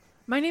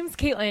My name's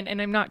Kaitlin,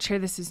 and I'm not sure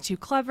this is too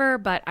clever,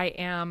 but I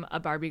am a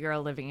Barbie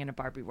girl living in a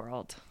Barbie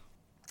world.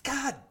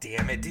 God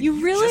damn it.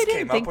 You really just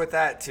didn't came up with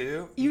that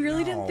too? You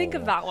really didn't think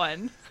of that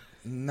one.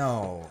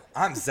 No.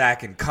 I'm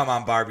Zach, and come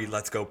on, Barbie,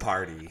 let's go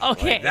party.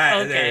 Okay, Like that,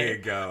 okay. There you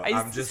go.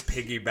 I'm just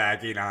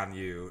piggybacking on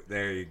you.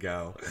 There you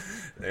go.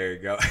 There you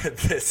go.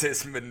 This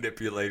is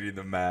manipulating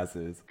the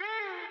masses.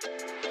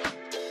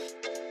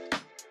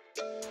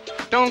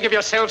 Don't give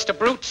yourselves to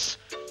brutes.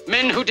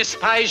 Men who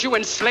despise you,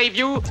 enslave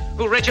you,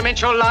 who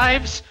regiment your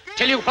lives,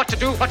 tell you what to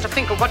do, what to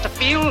think, and what to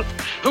feel,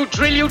 who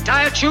drill you,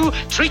 diet you,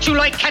 treat you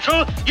like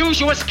cattle,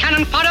 use you as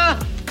cannon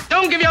fodder.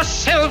 Don't give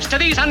yourselves to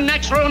these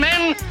unnatural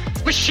men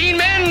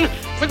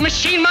with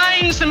machine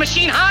minds and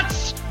machine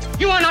hearts.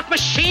 You are not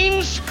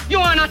machines. You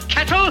are not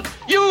cattle.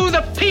 You,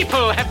 the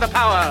people, have the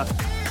power.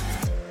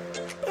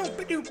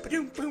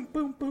 Boom,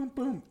 boom, boom,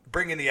 boom.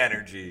 Bringing the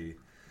energy.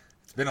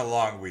 It's been a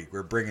long week.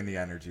 We're bringing the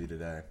energy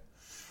today.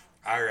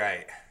 All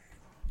right.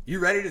 You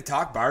ready to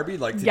talk Barbie?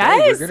 Like today,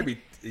 yes. We're going to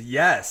be...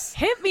 Yes.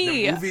 Hit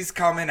me. The movie's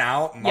coming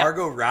out.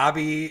 Margot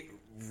Robbie,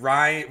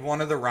 Ryan,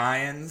 one of the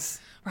Ryans.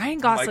 Ryan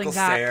Gosling, Michael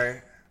Zach.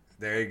 Cera.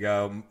 There you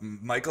go.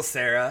 Michael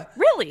Cera.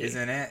 Really? Is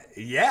in it.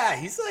 Yeah,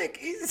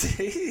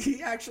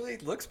 he actually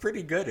looks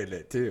pretty good in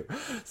it too.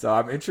 So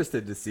I'm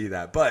interested to see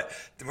that. But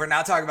we're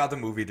not talking about the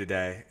movie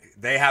today.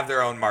 They have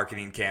their own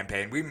marketing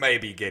campaign. We may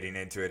be getting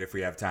into it if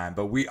we have time,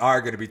 but we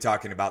are going to be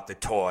talking about the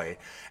toy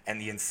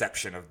and the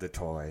inception of the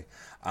toy.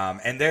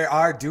 And they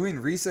are doing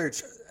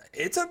research.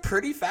 It's a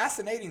pretty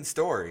fascinating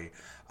story.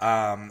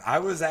 I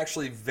was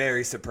actually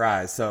very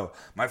surprised. So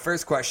my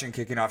first question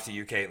kicking off to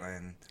you,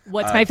 Kaitlin.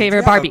 What's my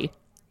favorite Barbie?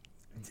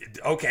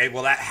 Okay,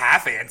 well that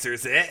half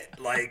answers it.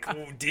 Like,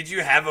 did you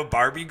have a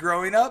Barbie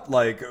growing up?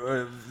 Like,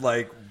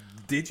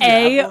 did you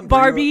have one?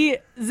 Barbie,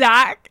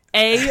 Zach?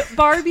 A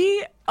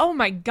Barbie? Oh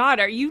my God,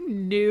 are you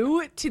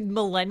new to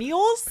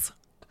millennials?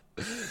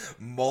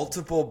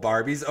 Multiple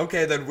Barbies?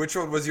 Okay, then which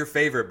one was your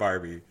favorite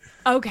Barbie?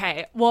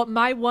 Okay, well,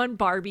 my one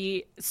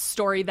Barbie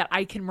story that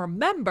I can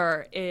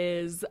remember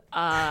is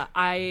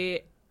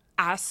I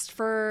asked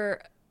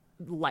for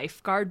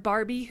lifeguard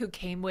Barbie who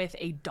came with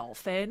a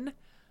dolphin.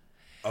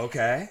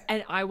 Okay.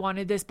 And I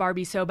wanted this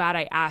Barbie so bad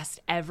I asked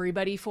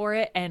everybody for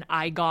it, and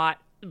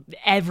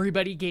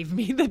everybody gave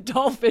me the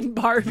dolphin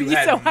Barbie.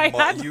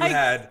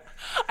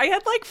 I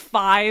had like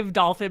 5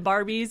 dolphin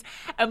Barbies,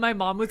 and my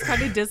mom was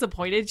kind of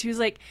disappointed. She was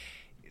like,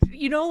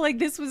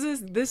 this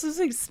was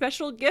a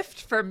special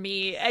gift for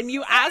me, and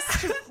you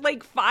asked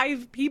like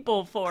 5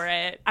 people for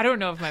it. I don't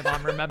know if my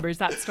mom remembers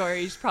that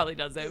story. She probably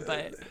doesn't,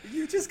 but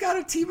you just got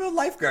a team of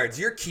lifeguards.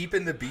 You're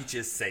keeping the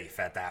beaches safe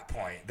at that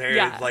point.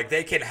 Like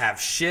they can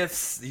have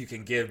shifts. You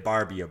can give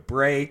Barbie a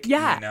break.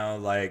 Yeah.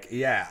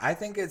 I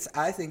think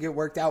it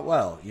worked out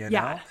well.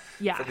 Yeah.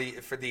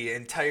 For the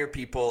entire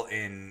people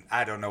in,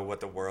 I don't know what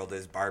the world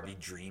is, Barbie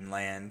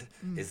Dreamland.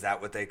 Is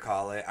that what they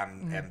call it?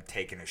 I'm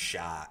taking a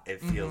shot.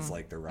 It feels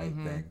like the right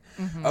thing.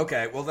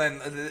 Okay, well then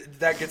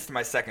that gets to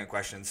my second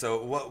question.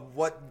 So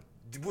what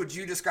would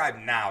you describe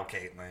now,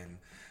 Kaitlin,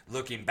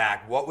 looking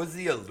back? What was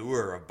the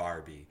allure of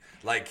Barbie?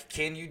 Like,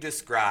 can you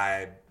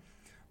describe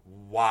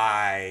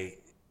why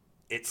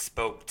it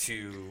spoke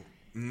to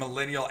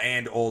millennial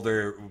and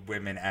older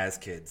women as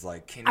kids?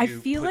 Like, can you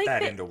put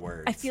that into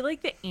words? I feel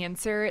like the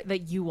answer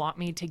that you want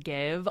me to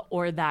give,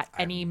 or that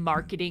any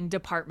marketing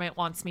department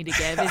wants me to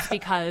give, is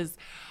because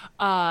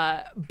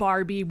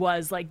Barbie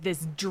was like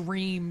this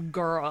dream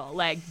girl,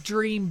 like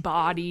dream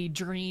body,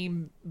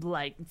 dream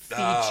like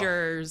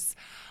features.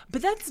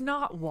 But that's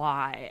not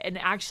why. And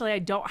actually, I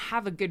don't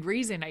have a good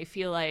reason. I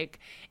feel like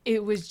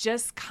it was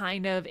just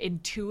kind of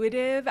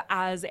intuitive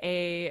as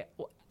a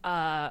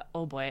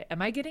oh boy,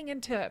 am I getting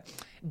into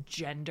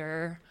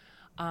gender?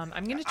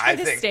 I'm going to try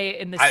to stay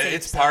in the safe zone.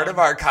 It's part of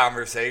our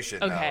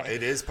conversation. Okay.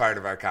 It is part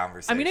of our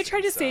conversation. I'm going to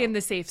try to stay in the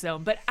safe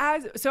zone. But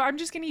so I'm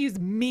just going to use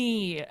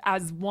me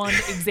as one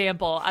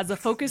example, as a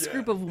focus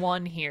group of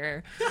one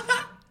here.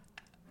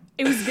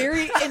 It was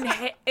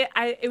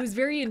it was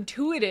very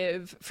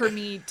intuitive for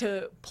me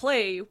to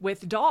play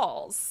with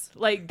dolls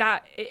like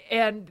that.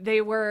 And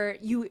they were,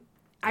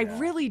 I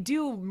really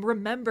do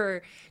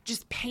remember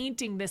just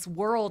painting this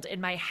world in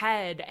my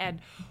head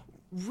and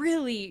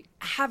really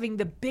having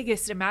the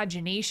biggest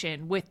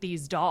imagination with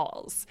these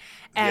dolls.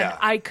 And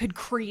I could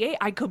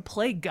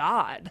play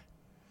God.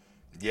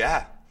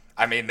 Yeah.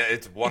 I mean,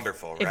 it's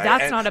wonderful, right? If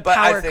that's not a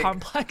power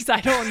complex,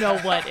 I don't know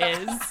what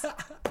is.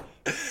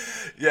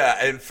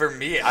 Yeah, and for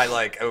me,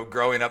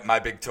 growing up, my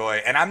big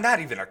toy, and I'm not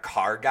even a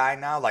car guy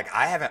now. Like,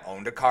 I haven't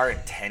owned a car in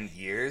 10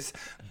 years,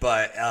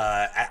 but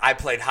I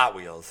played Hot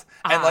Wheels.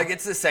 And,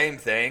 it's the same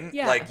thing.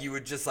 Yeah. Like, you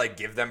would just,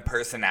 give them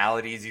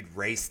personalities. You'd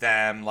race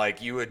them.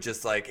 Like, you would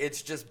just,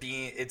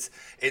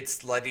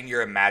 it's letting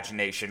your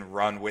imagination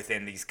run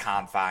within these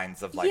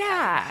confines of, having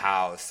a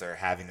house or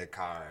having a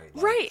car.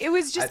 Right. It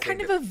was just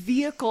kind of a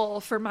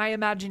vehicle for my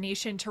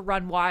imagination to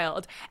run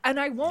wild. And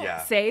I won't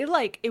say,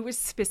 it was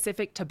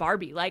specific to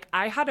Barbie.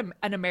 I had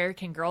an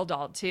American Girl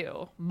doll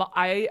too.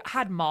 I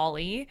had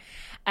Molly,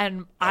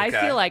 and I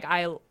feel like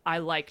I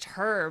liked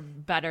her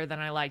better than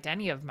I liked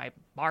any of my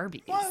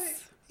Barbies. Well,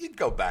 you'd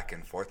go back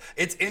and forth.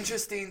 It's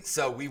interesting.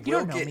 So we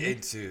will get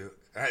into.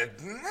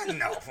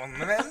 No,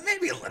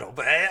 maybe a little,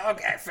 but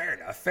okay, fair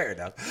enough.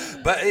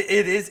 But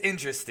it is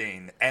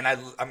interesting, and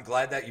I'm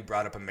glad that you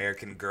brought up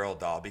American Girl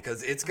doll,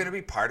 because it's going to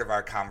be part of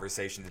our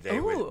conversation today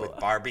with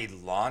Barbie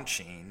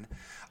launching.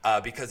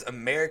 Because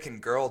American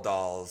Girl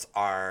dolls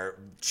are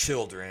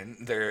children,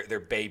 they're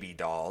baby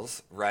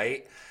dolls,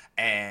 right?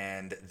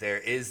 And there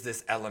is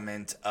this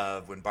element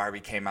of when Barbie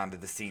came onto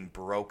the scene,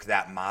 broke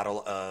that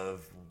model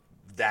of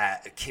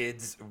that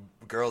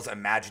girls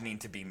imagining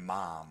to be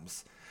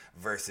moms,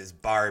 versus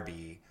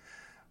Barbie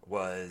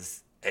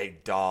was a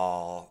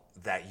doll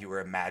that you were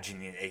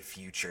imagining a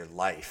future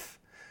life,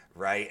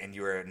 right? And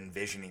you were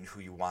envisioning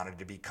who you wanted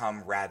to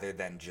become rather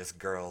than just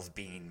girls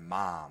being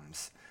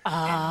moms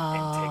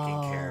and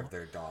taking care of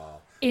their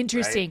doll.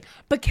 Interesting. Right?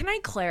 But can I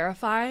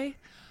clarify?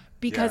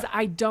 Because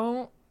I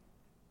don't...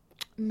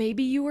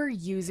 Maybe you were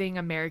using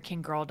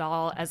American Girl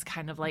doll as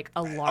kind of like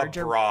a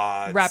larger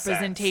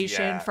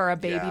representation for a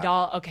baby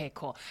doll. Okay,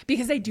 cool.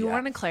 Because I do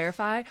want to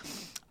clarify,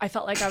 I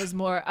felt like I was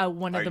more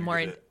one of the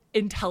more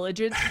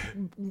intelligent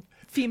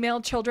female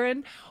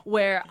children,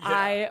 where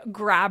I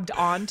grabbed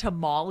on to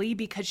Molly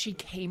because she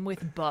came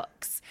with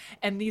books,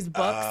 and these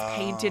books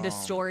painted a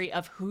story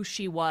of who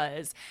she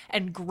was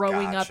and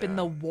growing up in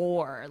the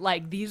war.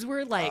 Like, these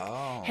were like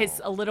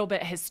a little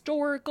bit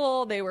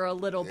historical. They were a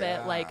little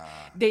bit like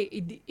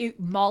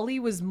Molly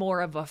was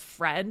more of a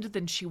friend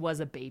than she was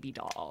a baby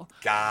doll.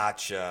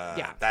 Gotcha.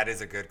 Yeah, that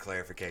is a good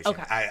clarification.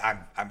 Okay.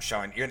 I'm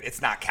showing you.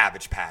 It's not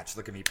Cabbage Patch.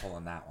 Look at me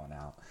pulling that one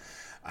out.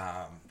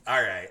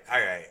 All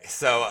right.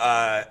 So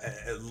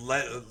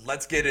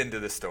let's get into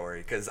the story,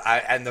 because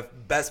the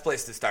best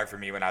place to start for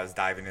me when I was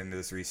diving into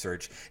this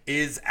research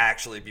is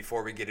actually,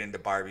 before we get into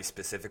Barbie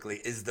specifically,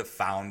 is the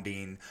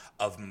founding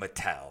of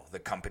Mattel, the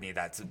company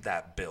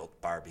that built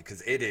Barbie,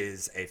 because it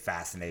is a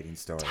fascinating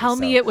story. Tell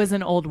me it was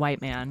an old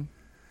white man.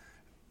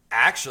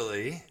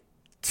 Actually,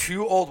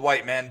 2 old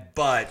white men,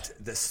 but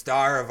the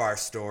star of our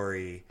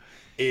story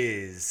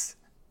is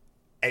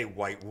a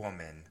white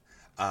woman.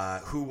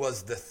 Who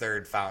was the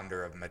 3rd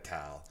founder of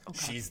Mattel?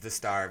 Okay. She's the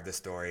star of the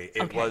story.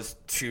 It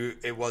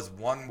was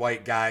one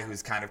white guy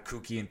who's kind of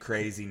kooky and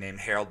crazy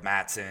named Harold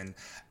Matson,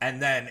 and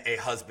then a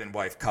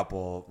husband-wife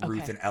couple,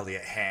 Ruth and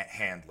Elliot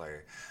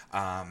Handler.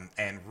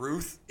 And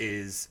Ruth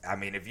is,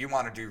 if you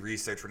want to do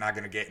research, we're not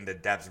going to get into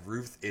depths.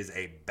 Ruth is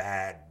a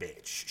bad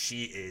bitch.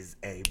 She is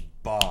a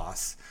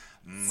boss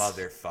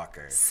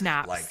motherfucker.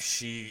 Snaps. Like,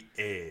 she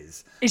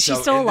is. Is she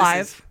still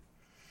alive?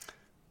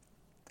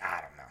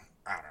 I don't know.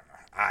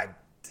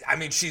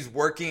 She's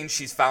working.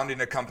 She's founding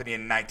a company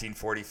in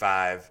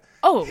 1945.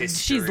 Oh,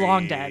 she's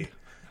long dead.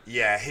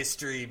 Yeah,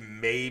 history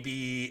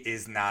maybe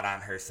is not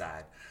on her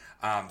side.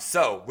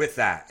 So with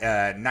that,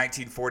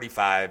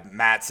 1945,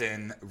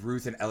 Matson,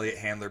 Ruth, and Elliot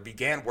Handler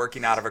began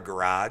working out of a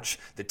garage,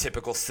 the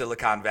typical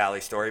Silicon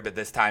Valley story, but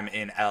this time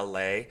in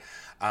L.A.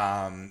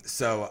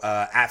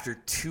 After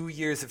 2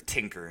 years of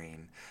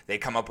tinkering, they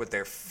come up with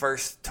their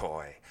first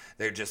toy.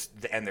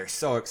 They're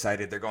so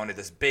excited. They're going to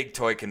this big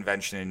toy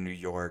convention in New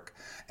York,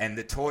 and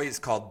the toy is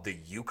called the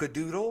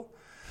Yucadoodle,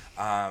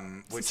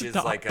 which is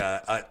like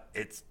that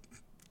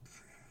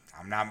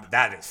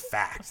is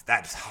fact.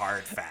 That is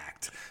hard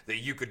fact. The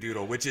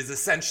Yucadoodle, which is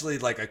essentially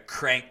like a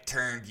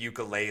crank-turned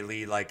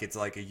ukulele. Like, it's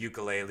like a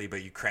ukulele,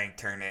 but you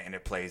crank-turn it and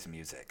it plays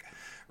music,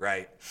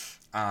 right?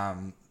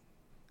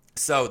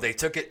 So they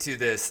took it to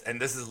this,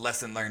 and this is a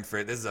lesson learned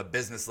this is a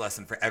business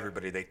lesson for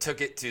everybody. They took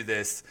it to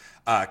this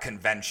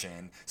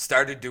convention,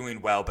 started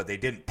doing well, but they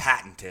didn't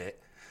patent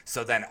it.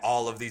 So then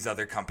all of these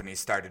other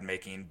companies started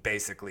making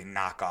basically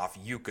knockoff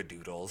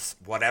Yucadoodles,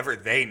 whatever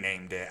they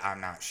named it,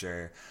 I'm not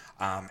sure.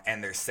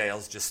 And their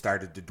sales just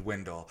started to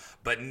dwindle.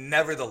 But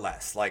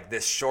nevertheless, like,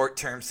 this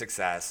short-term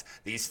success,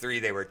 these 3,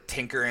 they were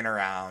tinkering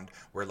around.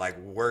 We're like,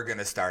 we're going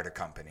to start a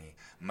company,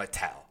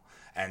 Mattel.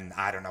 And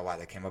I don't know why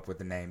they came up with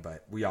the name,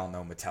 but we all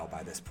know Mattel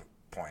by this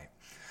point.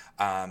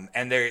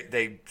 And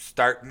they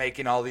start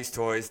making all these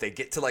toys. They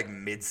get to like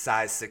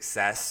mid-sized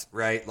success,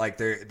 right? Like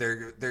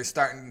they're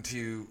starting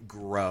to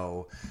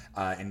grow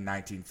in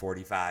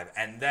 1945,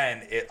 and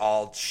then it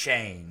all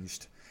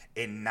changed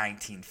in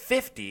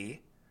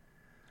 1950.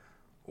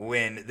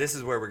 When this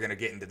is where we're going to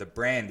get into the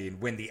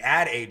branding. When the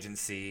ad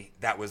agency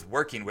that was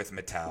working with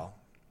Mattel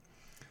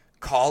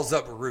calls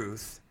up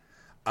Ruth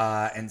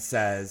and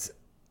says,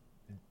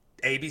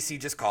 ABC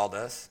just called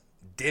us.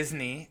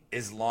 Disney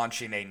is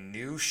launching a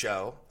new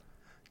show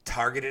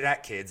targeted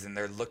at kids, and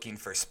they're looking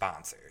for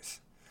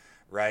sponsors,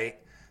 right?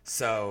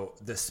 So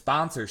the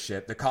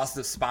sponsorship, the cost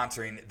of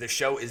sponsoring the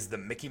show is the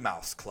Mickey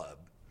Mouse Club.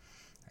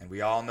 And we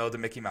all know the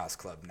Mickey Mouse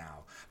Club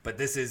now. But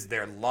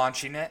they're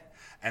launching it,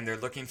 and they're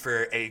looking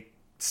for a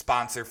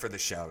sponsor for the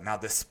show. Now,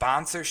 the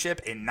sponsorship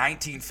in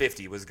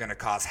 1950 was going to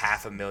cost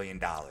 $500,000,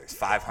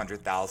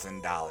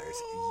 $500,000.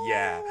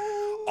 Yeah.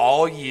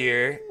 All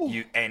year,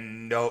 you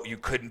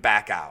couldn't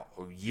back out.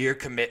 A year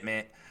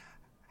commitment,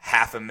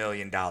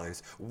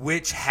 $500,000,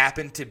 which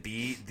happened to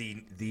be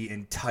the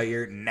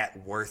entire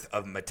net worth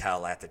of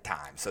Mattel at the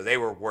time. So they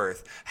were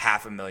worth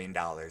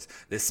 $500,000.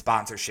 This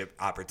sponsorship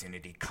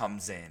opportunity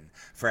comes in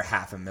for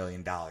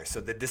 $500,000.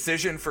 So the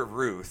decision for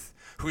Ruth,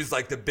 who's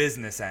like the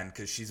business end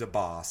because she's a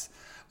boss,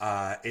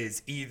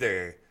 is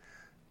either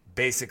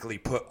basically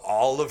put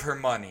all of her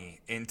money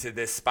into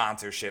this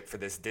sponsorship for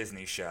this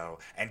Disney show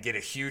and get a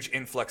huge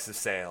influx of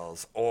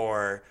sales,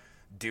 or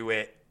do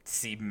it,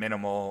 see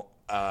minimal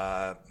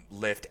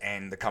lift,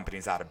 and the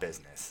company's out of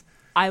business.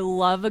 I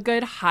love a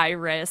good high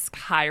risk,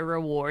 high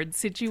reward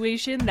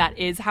situation. That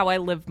is how I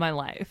live my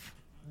life.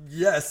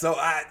 Yeah, so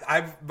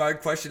my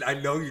question, I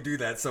know you do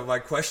that. So my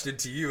question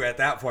to you at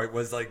that point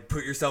was like,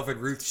 put yourself in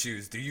Ruth's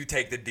shoes. Do you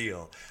take the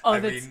deal? I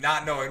mean,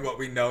 not knowing what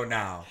we know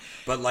now,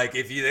 but like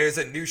there's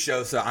a new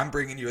show, so I'm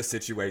bringing you a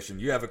situation.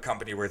 You have a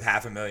company worth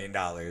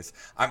 $500,000.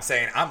 I'm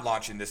saying I'm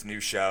launching this new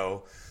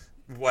show,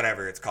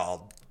 whatever it's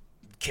called.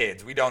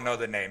 Kids, we don't know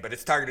the name, but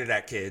it's targeted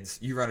at kids.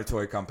 You run a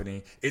toy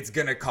company. It's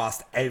gonna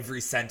cost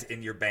every cent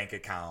in your bank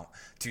account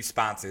to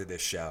sponsor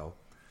this show.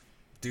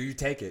 Do you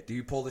take it? Do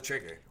you pull the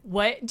trigger?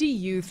 What do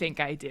you think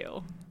I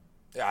do?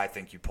 I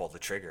think you pull the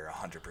trigger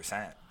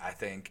 100%. I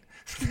think.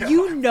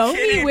 You know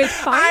me with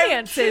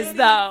finances,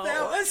 though.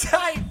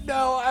 I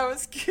know. I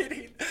was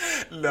kidding.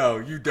 No,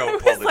 you don't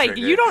pull the trigger.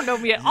 You don't know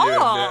me at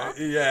all.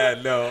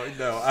 No.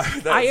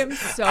 I am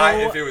so.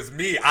 If it was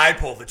me, I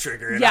pull the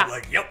trigger, and I'm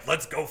like, yep,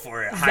 let's go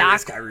for it. High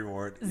risk, high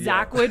reward.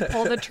 Zach would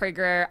pull the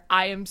trigger.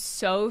 I am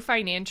so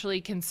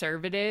financially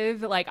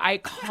conservative. Like, I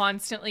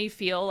constantly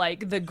feel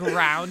like the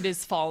ground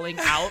is falling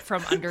out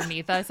from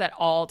underneath us at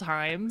all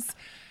times.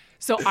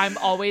 So I'm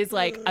always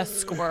like a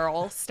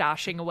squirrel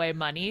stashing away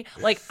money.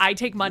 Like, I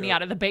take money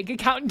out of the bank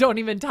account and don't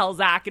even tell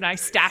Zach, and I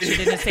stash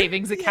it in a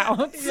savings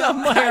account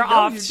somewhere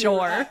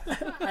offshore.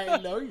 I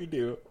know you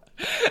do.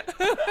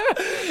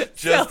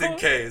 Just in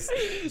case.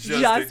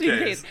 Just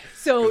in case.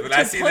 So when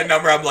I see the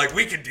number, I'm like,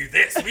 we can do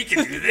this. We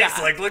can do this.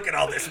 Yeah. Like, look at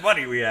all this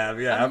money we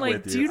have. Yeah, I'm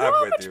like, with you. Do you know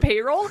how much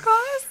payroll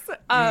costs?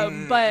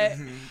 But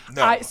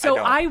no,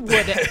 I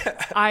wouldn't.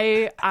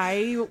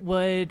 I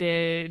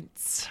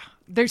wouldn't.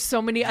 There's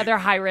so many other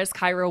high risk,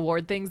 high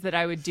reward things that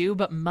I would do,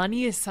 but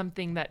money is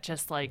something that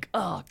just like,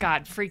 oh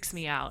God, freaks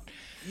me out.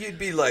 You'd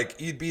be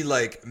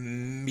like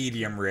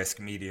medium risk,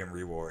 medium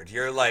reward.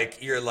 You would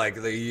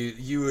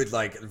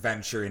like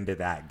venture into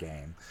that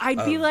game.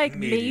 I'd be like,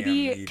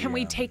 medium. Can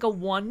we take a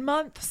 1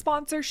 month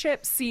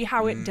sponsorship, see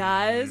how it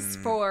does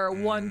for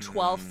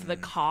 1/12 the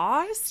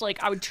cost?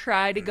 Like, I would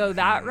try to go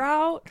that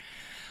route.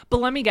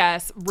 But let me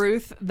guess,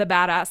 Ruth, the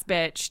badass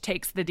bitch,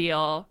 takes the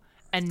deal,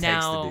 and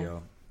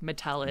now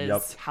Mattel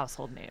is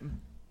household name.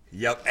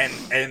 Yep.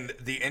 And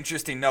the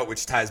interesting note,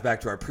 which ties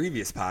back to our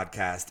previous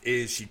podcast,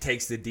 is she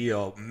takes the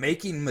deal,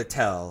 making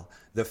Mattel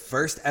the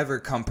first ever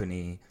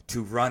company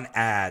to run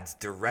ads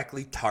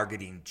directly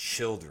targeting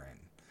children.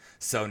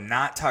 So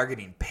not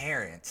targeting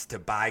parents to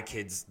buy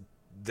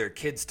their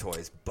kids'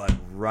 toys, but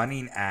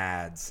running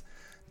ads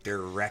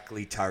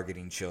directly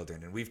targeting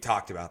children. And we've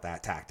talked about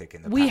that tactic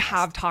in the past. We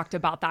have talked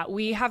about that.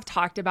 We have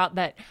talked about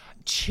that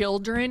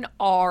children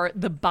are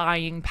the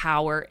buying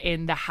power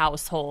in the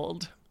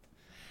household.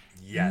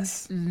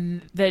 Yes.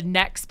 The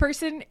next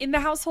person in the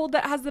household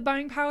that has the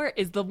buying power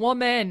is the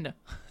woman.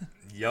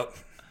 Yep.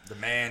 The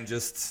man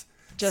just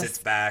sits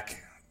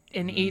back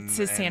and eats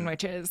his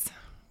sandwiches.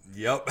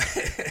 Yep.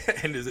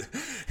 in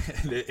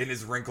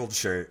his wrinkled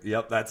shirt.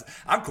 Yep.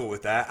 I'm cool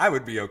with that. I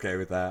would be okay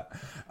with that.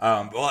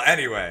 Well,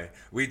 anyway,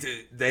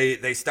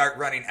 they start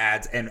running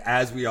ads, and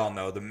as we all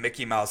know, the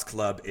Mickey Mouse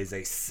Club is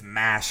a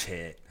smash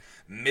hit.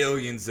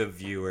 Millions of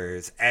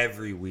viewers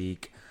every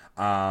week.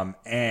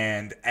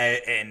 And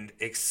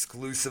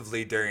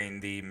exclusively during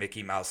the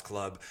Mickey Mouse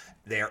Club,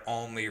 they're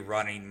only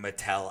running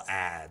Mattel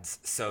ads.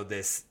 So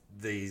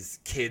these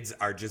kids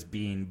are just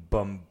being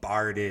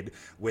bombarded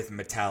with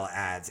Mattel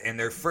ads. And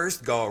their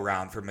first go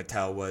around for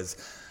Mattel was,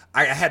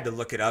 I had to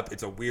look it up.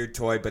 It's a weird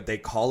toy, but they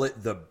call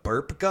it the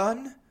burp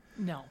gun.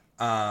 No.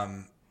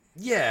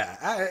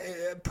 Yeah,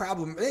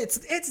 problem. It's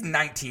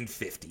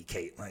 1950,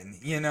 Kaitlin.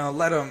 You know,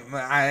 let them.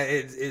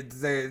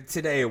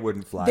 Today it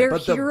wouldn't fly. Their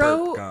but hero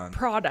the burp gun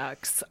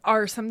products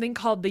are something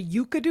called the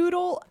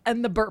Yucadoodle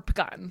and the burp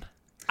gun.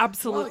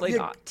 Absolutely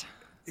not.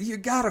 You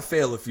gotta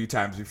fail a few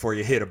times before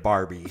you hit a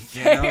Barbie.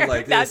 Fair,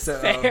 like that's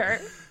fair.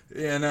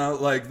 You know,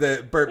 like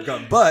the burp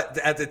gun. But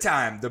at the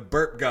time, the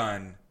burp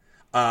gun.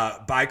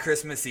 By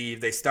Christmas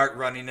Eve, they start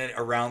running it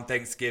around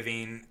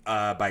Thanksgiving.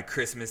 By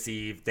Christmas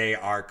Eve, they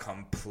are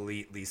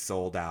completely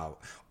sold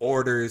out.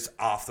 Orders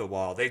off the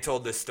wall. They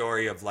told the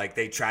story of like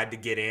they tried to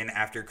get in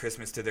after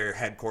Christmas to their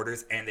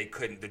headquarters and they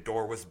couldn't. The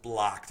door was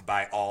blocked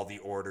by all the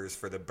orders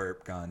for the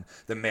burp gun,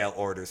 the mail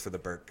orders for the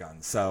burp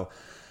gun. So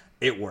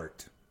it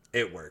worked.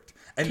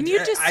 And can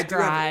you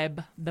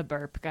describe the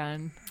burp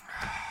gun?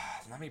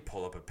 Let me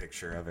pull up a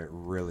picture of it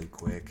really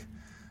quick,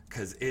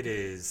 because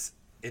it's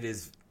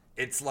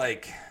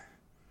like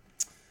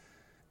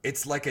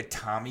a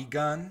Tommy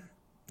gun,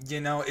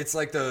 you know. It's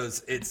like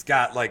those. It's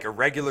got like a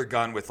regular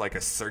gun with like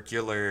a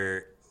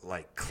circular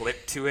like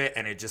clip to it,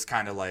 and it just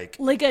kind of like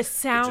a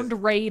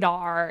sound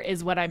radar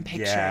is what I'm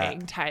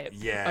picturing. Type.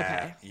 Yeah.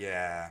 Okay.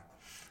 Yeah.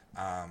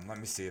 Let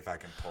me see if I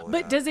can pull it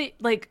But up. does it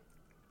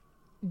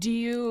do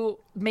you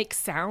make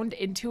sound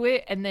into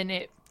it and then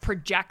it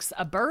projects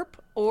a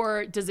burp,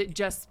 or does it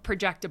just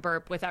project a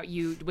burp with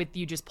you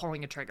just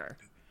pulling a trigger?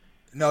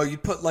 No,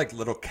 you'd put like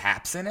little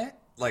caps in it,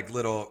 like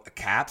little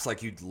caps,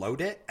 like you'd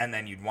load it and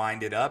then you'd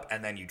wind it up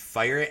and then you'd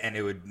fire it and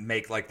it would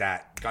make like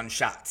that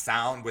gunshot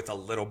sound with a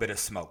little bit of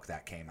smoke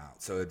that came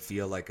out. So it'd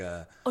feel like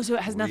a so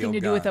it has nothing to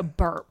real do with a gun.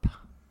 burp.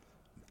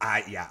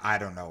 I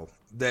don't know.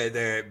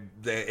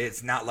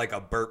 It's not like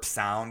a burp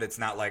sound. It's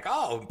not like,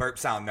 oh, burp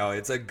sound. No,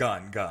 it's a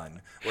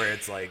gun where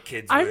it's like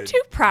kids. I'm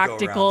too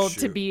practical to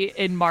shoot. be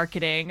in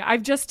marketing.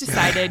 I've just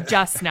decided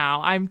just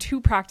now I'm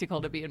too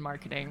practical to be in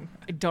marketing.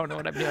 I don't know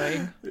what I'm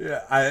doing.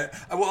 Yeah,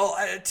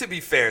 to be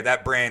fair,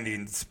 that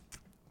branding's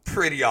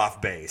pretty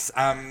off base.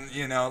 Not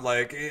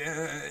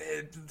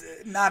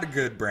a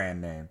good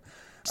brand name.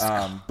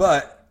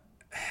 But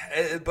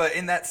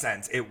in that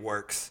sense, it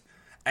works.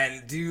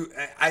 And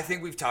I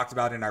think we've talked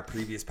about in our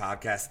previous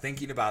podcast,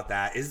 thinking about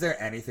that, is there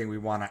anything we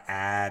want to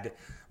add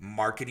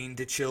marketing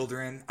to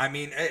children? I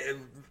mean,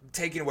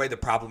 taking away the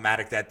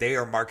problematic that they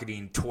are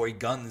marketing toy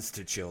guns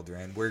to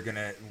children,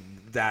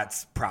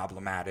 that's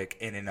problematic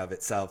in and of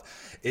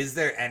itself. Is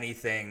there any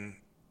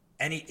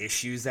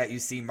issues that you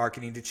see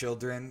marketing to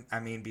children?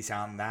 I mean,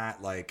 beyond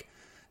that, like,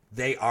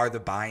 they are the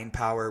buying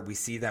power. We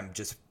see them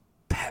just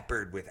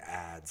peppered with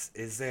ads.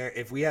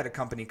 If we had a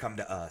company come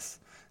to us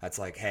that's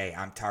like, hey,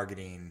 I'm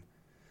targeting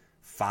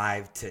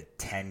 5 to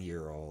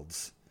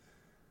 10-year-olds,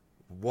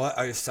 what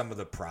are some of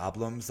the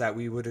problems that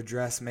we would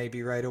address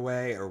maybe right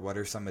away? Or what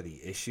are some of the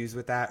issues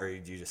with that? Or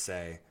did you just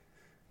say,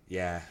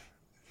 yeah,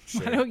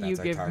 sure, Why don't you that's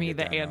our give me target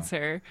the demo?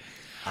 answer?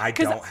 I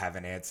don't have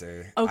an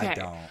answer. Okay. I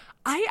don't.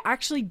 I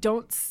actually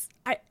don't.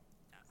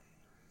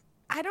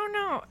 I don't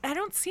know. I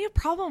don't see a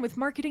problem with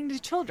marketing to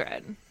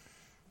children.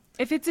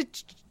 If it's a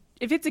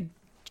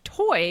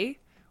toy,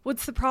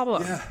 what's the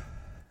problem?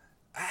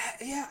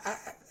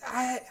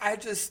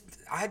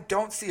 I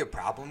don't see a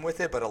problem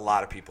with it, but a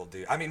lot of people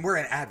do. I mean, we're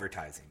in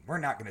advertising. We're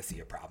not going to see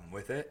a problem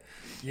with it,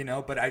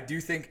 but I do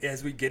think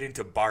as we get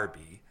into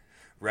Barbie,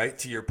 right,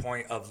 to your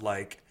point of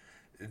like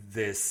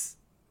this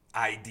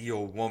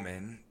ideal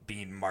woman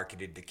being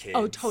marketed to kids.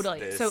 Oh,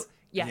 totally. So,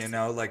 yes.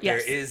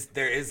 Yes.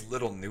 There is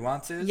little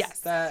nuances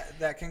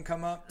that can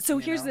come up. So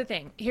here's the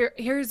thing.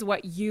 Here's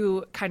what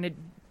you kind of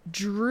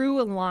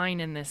drew a line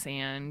in the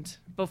sand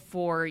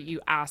before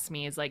you asked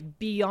me, is like,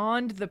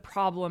 beyond the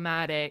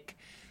problematic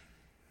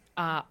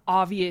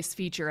obvious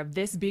feature of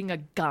this being a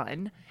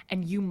gun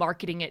and you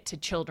marketing it to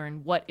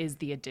children, what is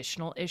the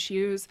additional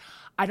issues?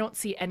 I don't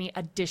see any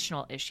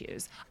additional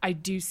issues. I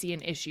do see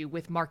an issue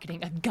with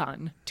marketing a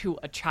gun to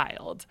a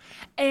child.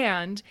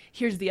 And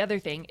here's the other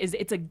thing, is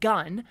it's a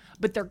gun,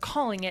 but they're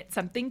calling it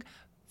something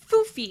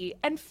foofy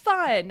and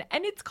fun,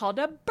 and it's called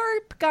a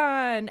burp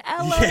gun.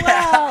 LOL.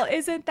 Yeah.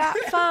 Isn't that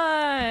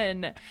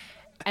fun?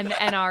 And the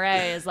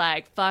NRA is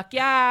like, fuck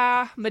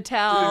yeah,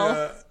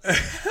 Mattel. Yeah.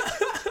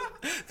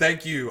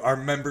 Thank you. Our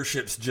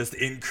memberships just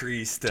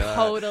increased.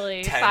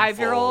 Totally. Tenfold.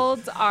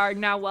 5-year-olds are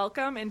now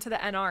welcome into the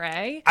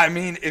NRA. I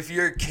mean, if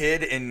you're a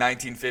kid in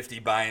 1950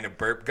 buying a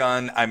burp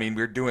gun, I mean,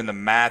 we're doing the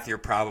math. You're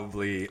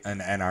probably an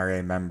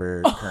NRA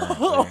member currently.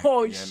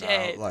 Oh,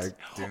 shit. Just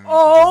doing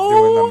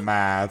the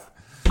math.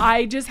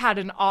 I just had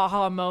an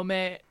aha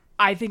moment.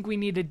 I think we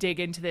need to dig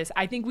into this.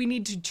 I think we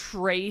need to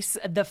trace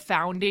the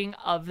founding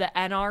of the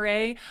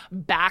NRA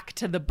back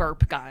to the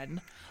burp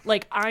gun.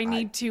 Like, I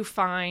need to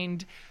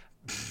find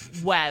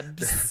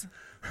webs.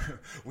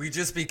 We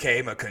just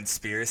became a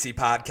conspiracy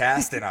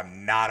podcast, and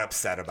I'm not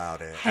upset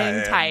about it.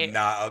 Hang tight. I'm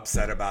not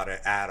upset about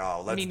it at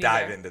all. Let's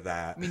dive into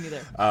that. Me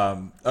neither.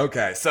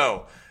 Okay,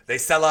 so they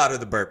sell out of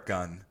the burp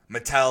gun.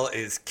 Mattel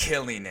is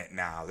killing it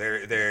now.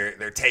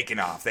 They're taking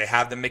off. They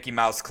have the Mickey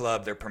Mouse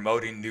Club. They're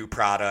promoting new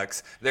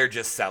products. They're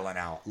just selling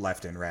out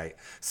left and right.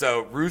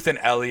 So Ruth and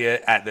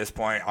Elliot at this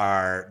point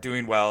are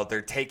doing well.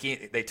 They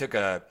took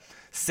a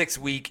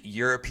 6-week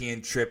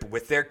European trip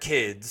with their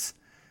kids.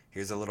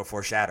 Here's a little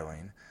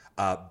foreshadowing.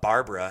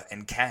 Barbara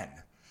and Ken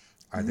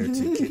are their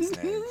 2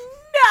 kids' names.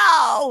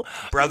 No!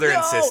 Brother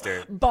and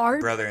sister.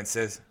 Brother and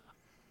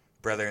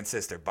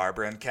sister.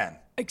 Barbara and Ken.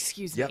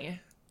 Excuse Yep. me.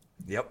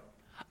 Yep.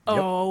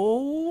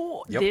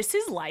 Oh, Yep. This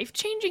is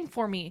life-changing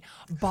for me.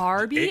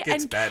 Barbie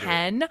and better.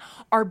 Ken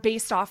are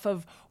based off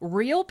of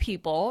real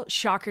people,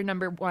 shocker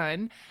number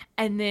 1,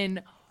 and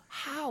then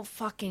how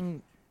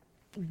fucking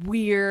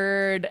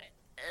weird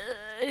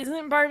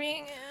isn't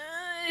Barbie?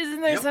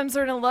 Isn't there some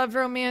sort of love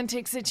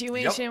romantic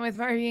situation with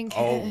Barbie and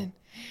Ken? Oh,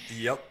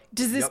 yep.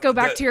 Does this go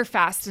back to your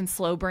fast and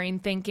slow brain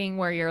thinking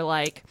where you're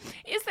like,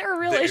 is there a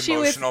real issue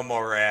with emotional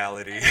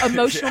morality?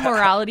 Emotional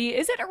morality?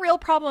 Is it a real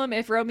problem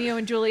if Romeo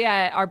and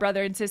Juliet are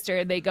brother and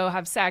sister, they go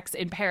have sex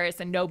in Paris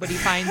and nobody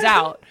finds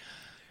out?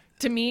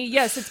 To me,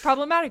 yes, it's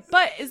problematic.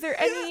 But is there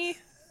any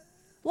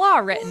law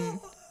written?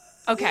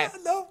 Okay.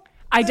 No.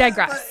 I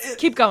digress.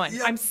 Keep going.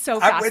 I'm so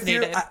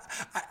fascinated. I'm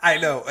with you. I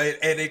know,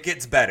 and it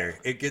gets better.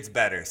 It gets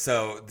better.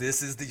 So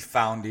this is the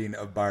founding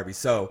of Barbie.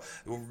 So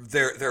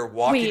they're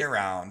walking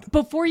around.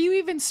 Before you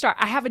even start,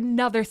 I have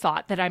another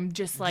thought that I'm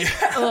just like,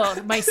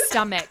 ugh, my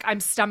stomach. I'm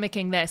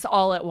stomaching this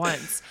all at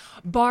once.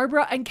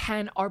 Barbara and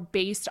Ken are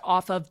based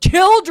off of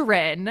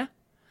children.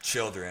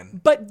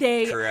 But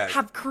they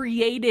have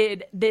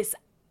created this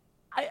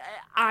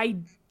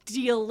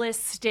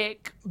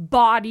idealistic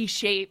body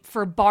shape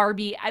for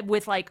Barbie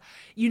with like,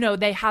 you know,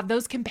 they have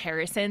those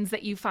comparisons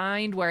that you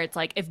find where it's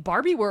like, if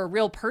Barbie were a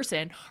real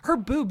person, her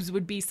boobs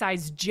would be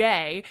size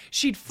J.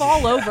 She'd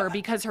fall over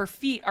because her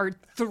feet are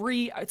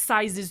 3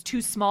 sizes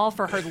too small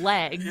for her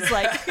legs.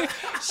 Like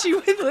she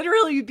would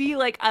literally be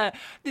like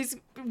this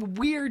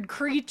weird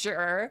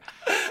creature.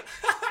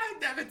 I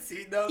haven't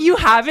seen those. You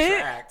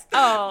haven't?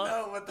 Oh.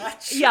 No, but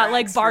that yeah,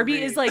 like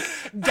Barbie is like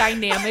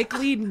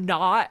dynamically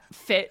not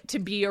fit to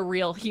be a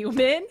real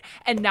human.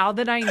 And now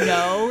that I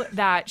know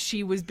that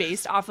she was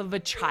based off of a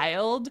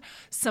child,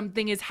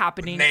 something is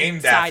happening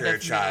inside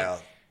of me.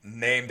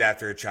 Named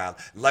after a child.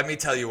 Let me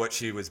tell you what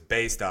she was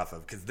based off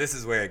of, because this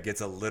is where it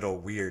gets a little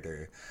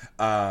weirder.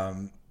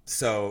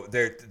 So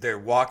they're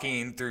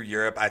walking through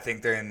Europe. I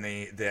think they're in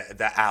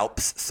the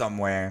Alps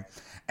somewhere.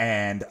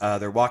 And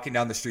they're walking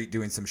down the street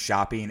doing some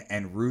shopping,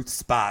 and Ruth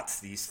spots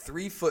these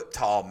 3-foot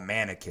tall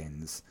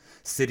mannequins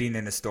sitting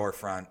in a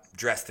storefront,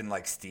 dressed in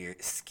like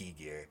ski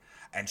gear,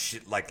 and she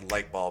like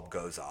light bulb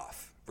goes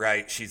off.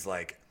 Right? She's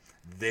like,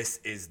 "This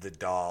is the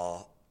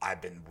doll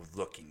I've been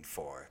looking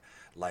for."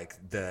 Like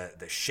the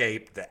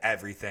shape, the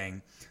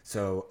everything.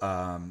 So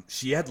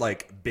she had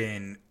like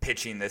been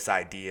pitching this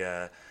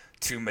idea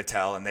to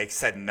Mattel, and they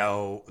said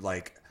no.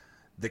 Like,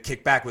 the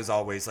kickback was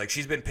always like,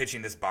 she's been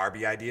pitching this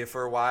Barbie idea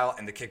for a while,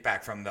 and the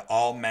kickback from the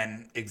all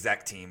men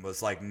exec team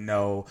was like,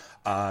 no,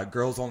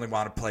 girls only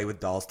want to play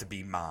with dolls to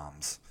be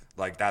moms.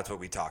 Like, that's what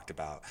we talked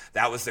about.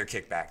 That was their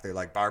kickback. They're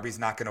like, Barbie's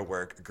not going to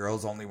work.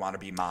 Girls only want to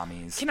be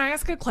mommies. Can I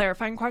ask a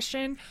clarifying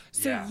question?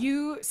 So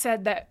you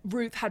said that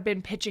Ruth had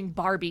been pitching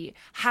Barbie.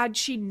 Had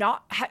she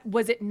not,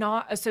 was it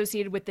not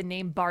associated with the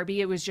name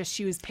Barbie? It was just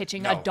she was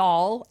pitching a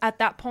doll at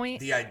that point?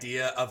 The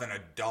idea of an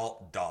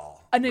adult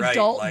doll. An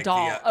adult like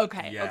doll.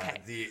 Okay.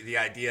 The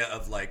idea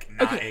of like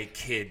not a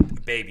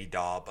kid baby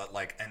doll, but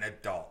like an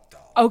adult doll.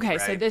 Okay,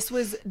 right? So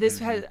this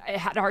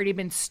had already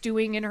been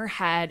stewing in her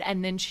head,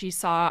 and then she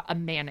saw a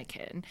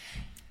mannequin.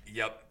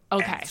 Yep.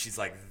 Okay. And she's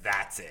like,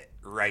 that's it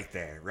right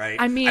there, right?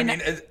 I mean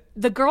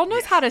the girl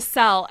knows how to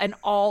sell an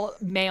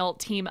all-male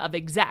team of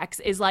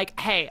execs. Is like,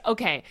 hey,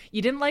 okay,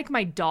 you didn't like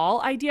my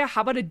doll idea?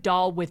 How about a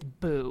doll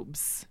with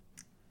boobs?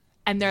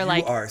 And they're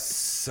like, you are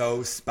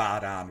so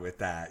spot on with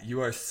that.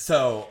 You are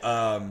so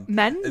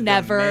men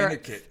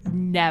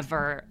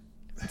never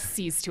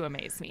cease to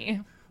amaze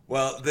me.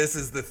 Well, this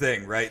is the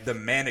thing, right? The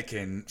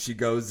mannequin, she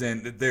goes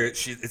in there.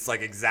 It's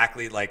like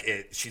exactly like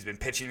it. She's been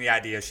pitching the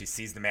idea. She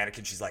sees the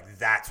mannequin. She's like,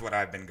 that's what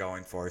I've been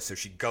going for. So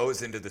she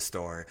goes into the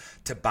store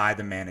to buy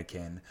the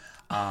mannequin.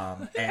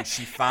 And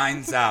she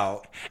finds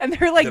out. And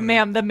they're like,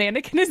 ma'am, the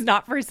mannequin is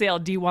not for sale.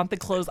 Do you want the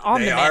clothes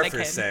on the mannequin? They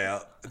are for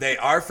sale. They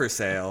are for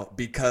sale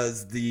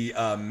because the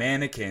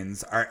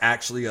mannequins are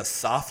actually a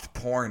soft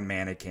porn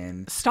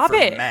mannequin for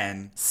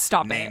men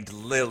named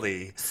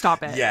Lily.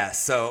 Stop it. Yeah,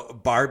 so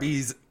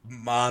Barbie's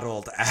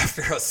modeled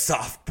after a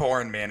soft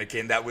porn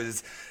mannequin that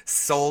was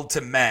sold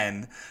to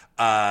men,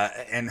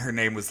 and her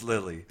name was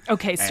Lily.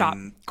 Okay, stop.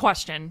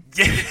 Question.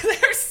 Yeah,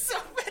 there's so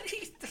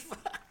many.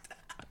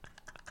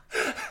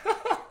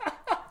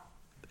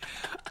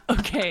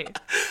 Okay.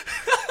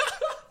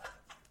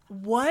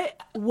 What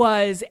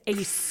was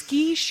a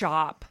ski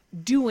shop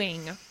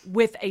doing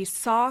with a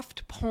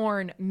soft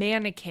porn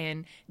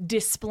mannequin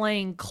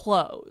displaying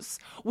clothes?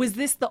 Was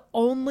this the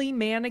only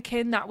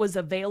mannequin that was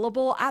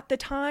available at the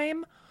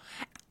time?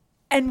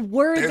 And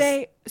were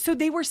they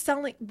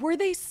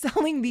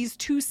selling these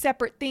two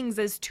separate things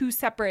as two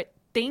separate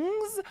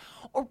things?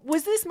 Or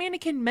was this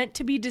mannequin meant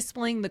to be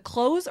displaying the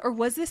clothes, or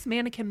was this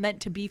mannequin meant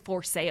to be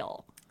for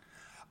sale?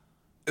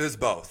 It was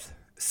both.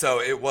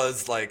 So it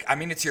was like, I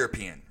mean, it's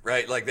European,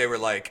 right? Like they were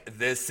like,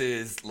 this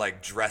is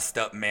like dressed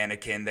up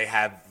mannequin. They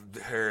have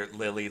her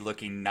Lily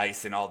looking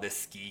nice in all this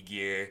ski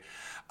gear,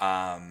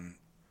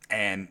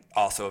 and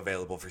also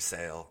available for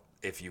sale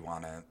if you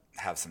want to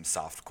have some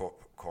soft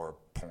core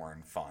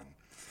porn fun.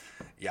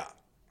 Yeah.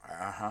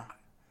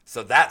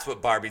 So that's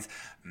what Barbie's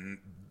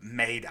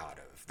made out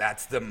of.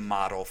 That's the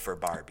model for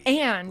Barbie.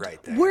 And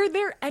right there. Were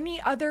there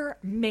any other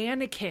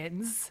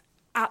mannequins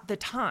at the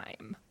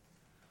time?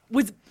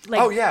 Was like,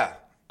 oh yeah.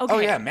 Okay. Oh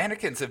yeah,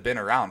 mannequins have been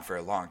around for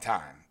a long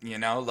time. You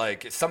know,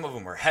 like some of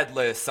them were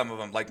headless, some of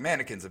them, like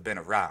mannequins have been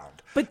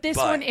around. But this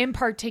one in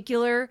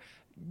particular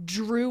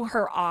drew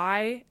her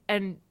eye,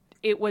 and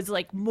it was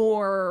like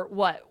more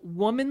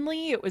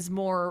womanly. It was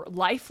more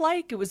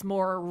lifelike. It was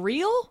more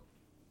real.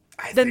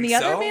 than the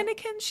other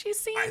mannequins she's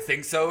seen? I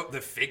think so. The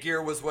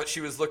figure was what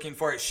she was looking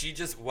for. She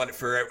just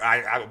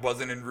I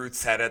wasn't in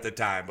Ruth's head at the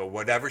time, but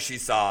whatever she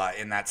saw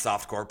in that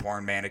softcore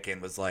porn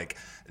mannequin was like,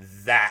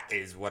 that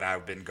is what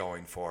I've been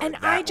going for. And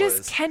I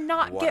just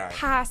cannot get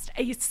past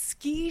a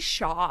ski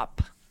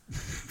shop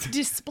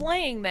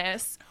displaying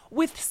this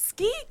with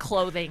ski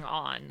clothing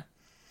on.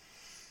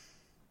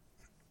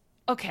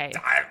 Okay.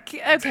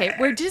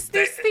 We're just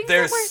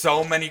there's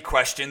so many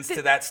questions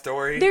to that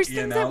story. There's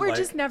things that we're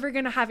just never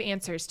gonna have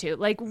answers to.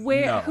 Like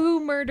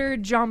who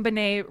murdered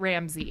JonBenet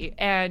Ramsey,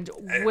 and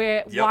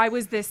why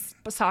was this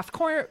soft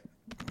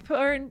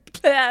porn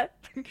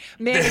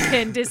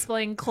mannequin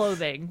displaying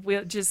clothing?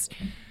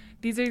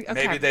 These are okay.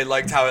 Maybe they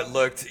liked how it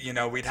looked.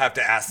 We'd have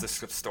to ask the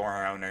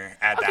store owner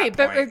at that point.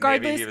 But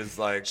regardless, maybe he was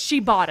like,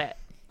 she bought it.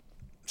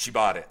 She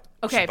bought it.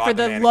 Okay, for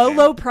the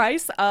low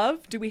price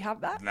of, do we have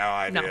that? No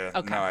idea. No,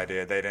 okay. No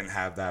idea. They didn't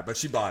have that, but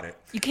she bought it.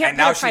 You can't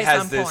put a price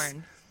on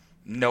porn.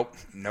 Nope.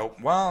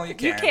 Well, you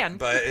can. You can.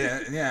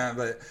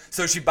 But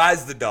so she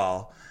buys the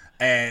doll,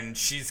 and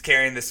she's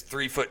carrying this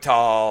 3-foot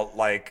tall,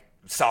 like,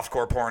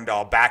 softcore porn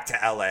doll back to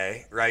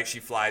LA, right? She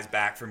flies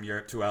back from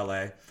Europe to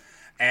LA,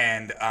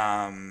 and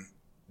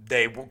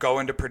they go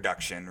into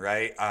production,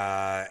 right?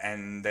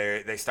 And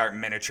they start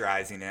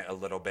miniaturizing it a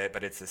little bit,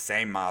 but it's the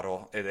same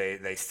model.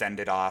 They send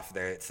it off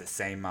there. It's the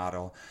same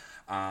model.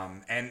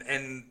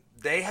 And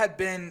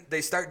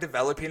they start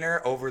developing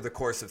her over the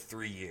course of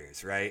 3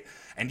 years, right?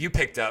 And you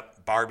picked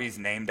up Barbie's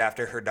named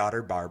after her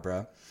daughter,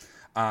 Barbara.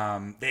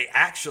 Now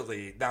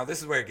this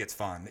is where it gets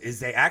fun, is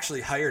they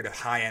actually hired a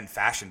high-end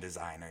fashion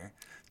designer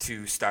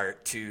to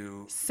start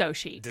to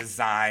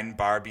design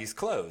Barbie's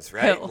clothes,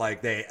 right? Who?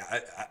 Like they...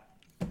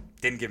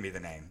 Didn't give me the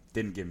name,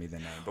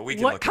 but we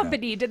can What look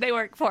company did they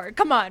work for?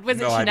 Come on, was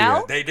it No Chanel?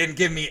 idea. They didn't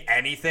give me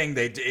anything.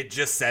 It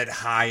just said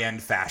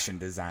high-end fashion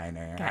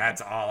designer. Okay.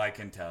 That's all I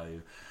can tell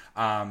you.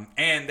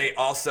 And they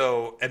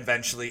also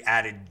eventually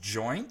added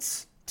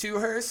joints to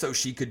her so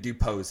she could do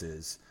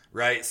poses,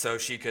 right? So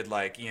she could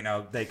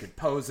they could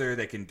pose her,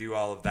 they can do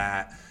all of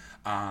that.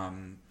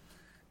 And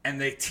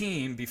the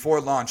team,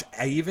 before launch,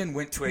 I even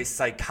went to a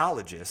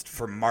psychologist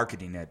for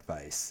marketing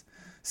advice.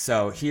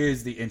 So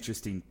here's the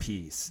interesting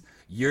piece.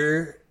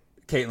 You're,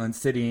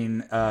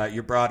 Kaitlin,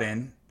 you're brought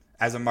in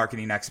as a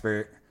marketing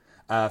expert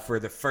for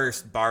the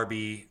first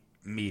Barbie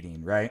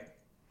meeting, right?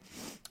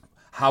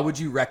 How would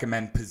you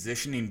recommend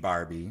positioning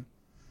Barbie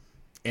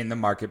in the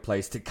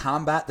marketplace to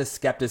combat the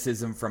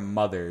skepticism from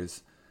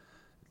mothers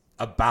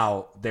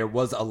there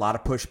was a lot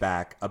of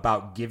pushback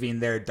about giving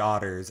their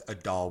daughters a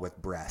doll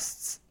with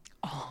breasts?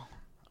 Oh.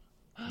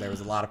 There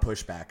was a lot of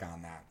pushback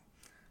on that.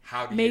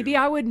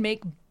 I would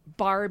make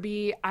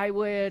Barbie, I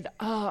would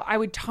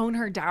tone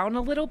her down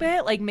a little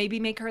bit, like maybe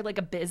make her like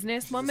a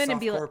businesswoman and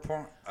be like,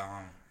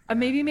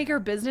 maybe make her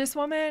a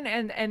businesswoman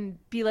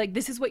and be like,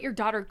 this is what your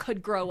daughter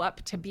could grow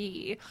up to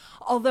be.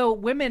 Although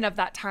women of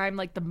that time,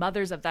 like the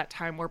mothers of that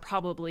time, were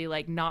probably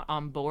like not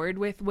on board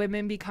with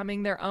women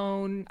becoming their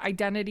own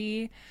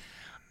identity.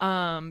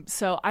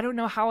 So I don't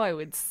know how I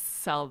would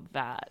sell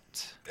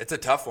that. It's a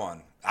tough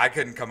one. I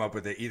couldn't come up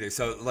with it either.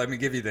 So let me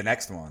give you the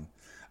next one.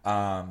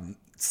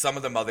 Some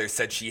of the mothers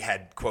said she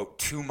had, quote,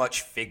 too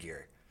much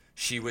figure.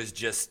 She was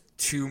just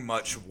too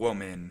much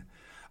woman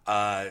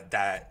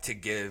that'd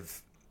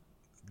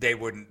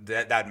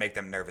make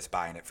them nervous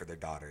buying it for their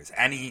daughters.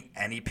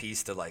 Any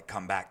piece to like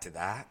come back to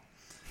that?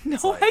 No,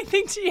 I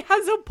think she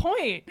has a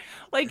point.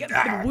 Like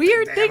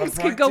weird things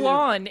could go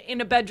on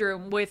in a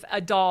bedroom with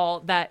a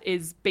doll that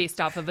is based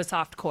off of a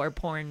softcore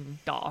porn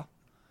doll.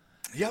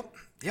 Yep.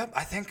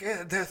 I think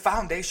the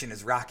foundation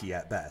is rocky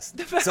at best.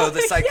 So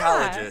the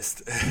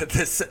psychologist,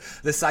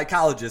 the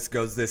psychologist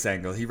goes this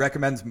angle. He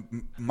recommends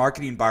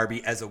marketing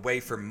Barbie as a way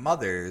for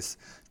mothers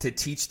to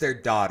teach their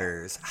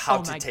daughters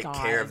how to take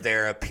care of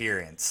their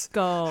appearance,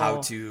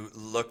 how to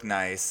look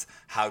nice,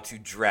 how to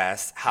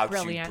dress, how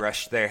to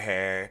brush their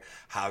hair,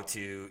 how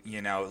to,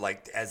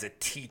 as a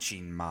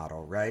teaching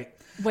model, right?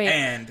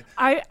 And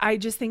I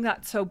just think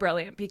that's so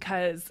brilliant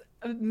because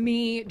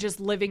me just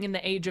living in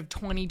the age of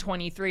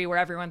 2023 where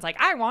everyone's like,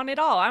 I want it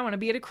all. I want to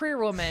be a career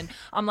woman.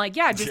 I'm like,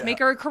 make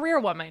her a career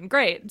woman.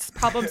 Great. It's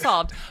problem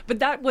solved. But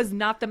that was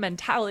not the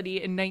mentality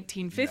in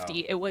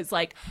 1950. No. It was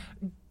like,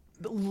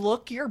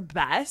 look your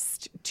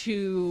best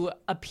to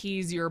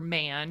appease your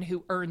man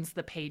who earns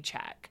the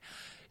paycheck.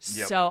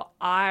 Yep. So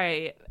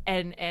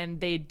and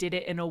they did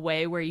it in a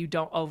way where you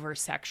don't over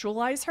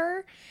sexualize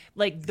her.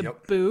 Like the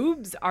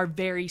boobs are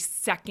very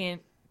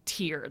second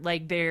tier,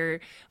 like they're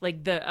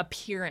like the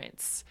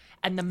appearance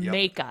and the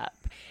makeup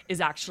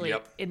is actually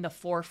in the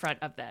forefront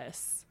of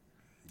this.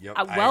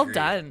 Well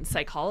done,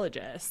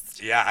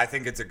 psychologist. Yeah, I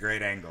think it's a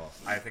great angle.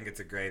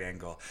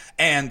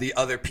 And the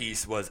other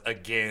piece was,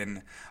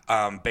 again,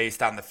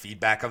 based on the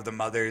feedback of the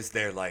mothers.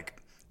 They're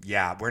like,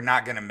 we're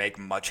not going to make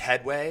much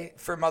headway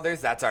for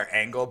mothers. That's our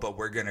angle, but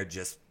we're going to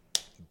just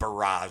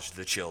barrage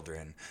the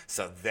children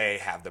so they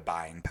have the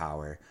buying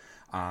power.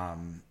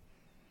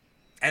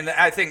 And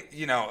I think,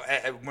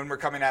 when we're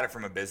coming at it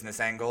from a business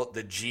angle,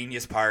 the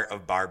genius part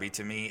of Barbie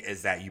to me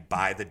is that you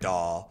buy the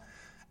doll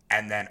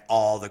and then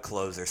all the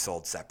clothes are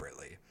sold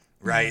separately,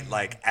 right?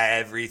 Like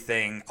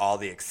everything, all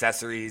the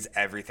accessories,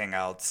 everything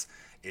else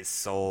is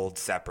sold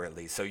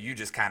separately. So you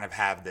just kind of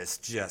have this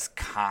just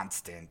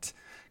constant.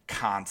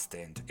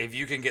 If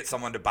you can get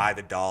someone to buy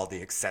the doll,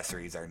 the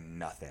accessories are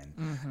nothing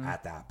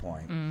at that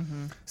point.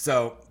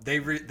 So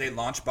they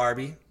launched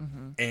Barbie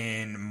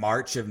in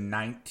March of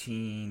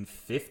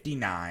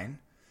 1959.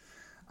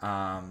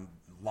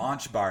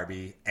 Launch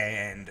Barbie,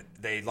 and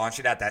they launched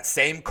it at that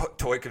same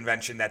toy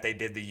convention that they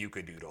did the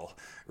Yuka-Doodle,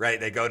 right?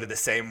 They go to the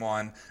same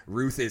one.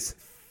 Ruth is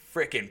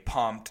freaking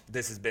pumped.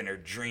 This has been her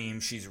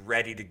dream. She's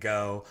ready to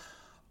go.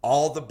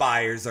 All the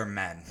buyers are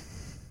men.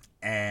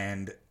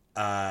 And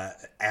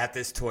at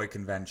this toy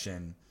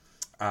convention,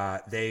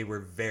 they were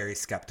very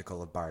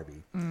skeptical of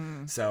Barbie.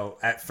 So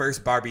at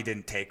first, Barbie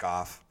didn't take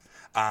off.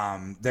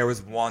 There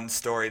was one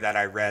story that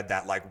I read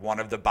that like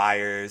one of the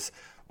buyers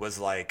was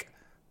like,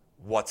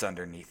 what's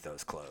underneath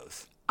those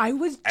clothes? I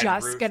was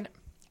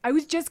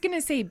just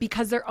gonna say,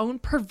 because their own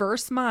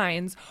perverse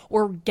minds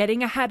were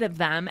getting ahead of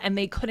them and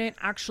they couldn't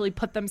actually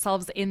put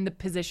themselves in the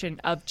position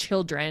of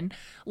children,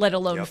 let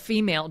alone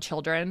female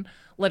children,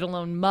 let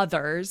alone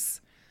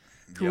mothers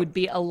who would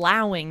be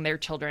allowing their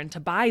children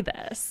to buy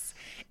this.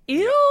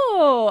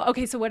 Ew.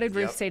 Okay, so what did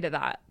Ruth say to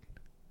that?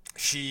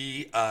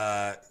 She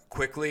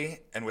quickly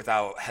and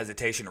without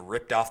hesitation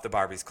ripped off the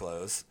Barbie's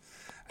clothes.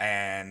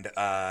 And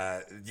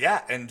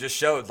and just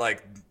showed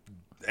like,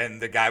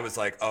 and the guy was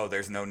like, oh,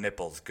 there's no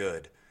nipples.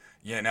 Good.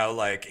 You know,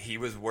 like he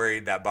was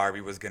worried that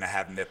Barbie was going to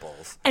have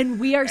nipples. And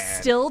we are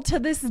still to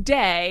this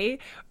day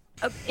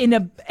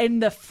in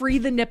the free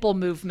the nipple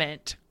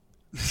movement.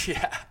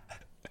 Yeah.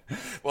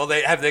 Well,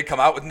 have they come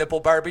out with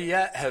nipple Barbie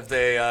yet? Have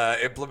they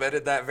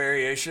implemented that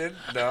variation?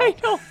 No. I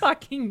don't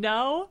fucking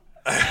know.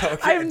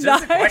 Okay,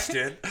 just a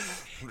question.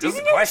 Do you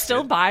think I'm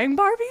still buying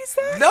Barbies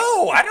then?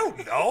 No, I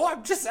don't know.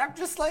 I'm just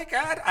like,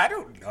 I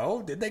don't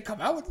know. Did they come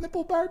out with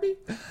nipple Barbie?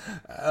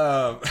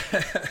 Oh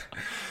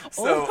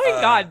my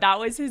God, that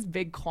was his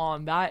big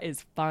qualm. That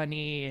is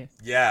funny.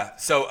 Yeah.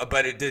 So,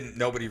 but it didn't.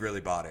 Nobody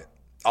really bought it.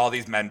 All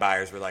these men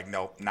buyers were like,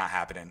 nope, not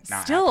happening.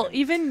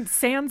 Even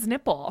sans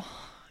nipple.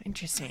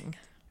 Interesting.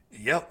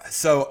 Yep.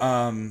 So,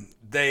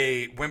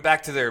 they went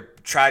back to their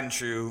tried and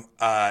true.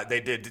 They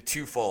did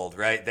twofold,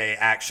 right? They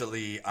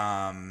actually,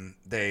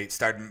 they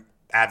started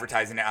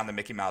advertising it on the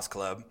Mickey Mouse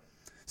Club,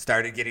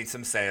 started getting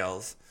some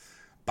sales.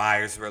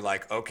 Buyers were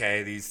like,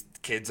 okay, these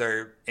kids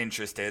are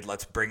interested.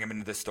 Let's bring them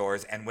into the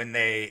stores. And when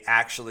they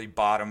actually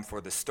bought them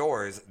for the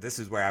stores, this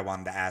is where I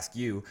wanted to ask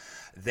you,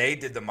 they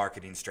did the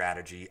marketing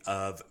strategy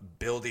of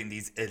building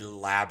these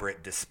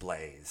elaborate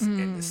displays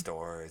in the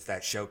stores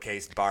that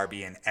showcased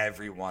Barbie in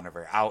every one of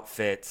her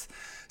outfits.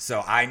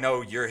 So I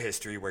know your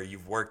history where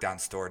you've worked on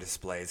store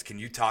displays. Can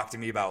you talk to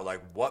me about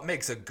like what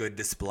makes a good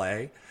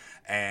display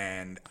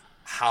and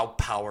how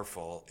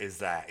powerful is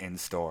that in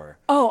store?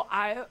 Oh,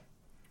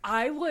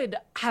 I would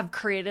have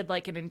created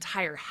like an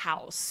entire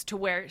house to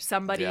where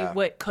somebody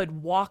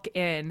could walk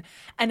in.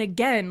 And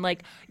again,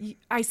 like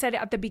I said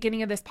at the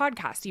beginning of this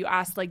podcast, you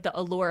asked like the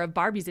allure of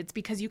Barbies. It's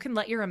because you can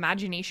let your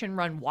imagination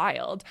run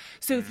wild.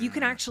 So if you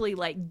can actually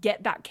like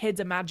get that kid's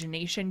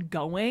imagination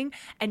going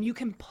and you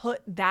can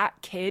put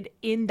that kid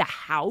in the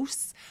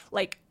house,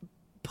 like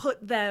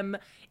put them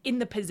in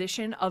the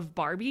position of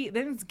Barbie,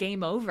 then it's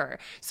game over.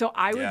 So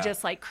I would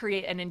just like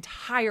create an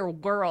entire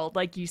world.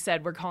 Like you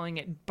said, we're calling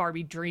it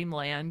Barbie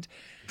Dreamland.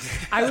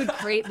 I would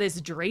create this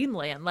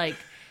dreamland, like,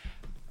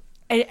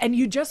 and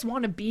you just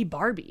want to be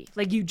Barbie.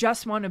 Like you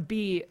just want to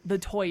be the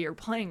toy you're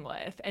playing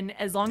with. And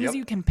as long as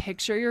you can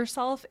picture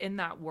yourself in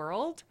that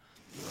world,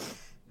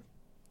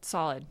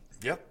 solid.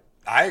 Yep.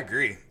 I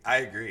agree.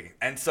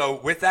 And so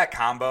with that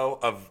combo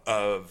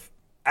of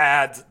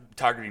ads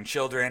targeting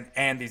children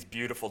and these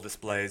beautiful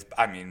displays,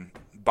 I mean,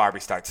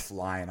 Barbie starts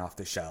flying off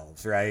the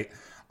shelves, right?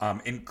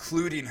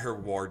 Including her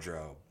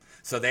wardrobe.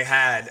 So they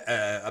had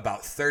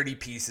about 30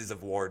 pieces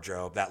of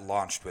wardrobe that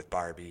launched with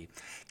Barbie.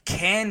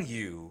 Can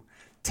you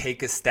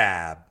take a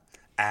stab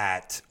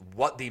at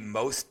what the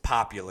most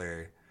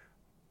popular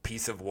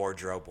piece of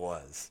wardrobe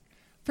was?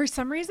 For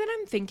some reason,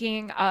 I'm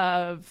thinking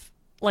of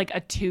like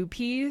a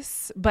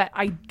 2-piece, but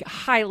I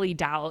highly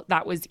doubt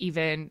that wasn't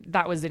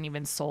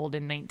even sold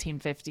in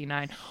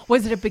 1959.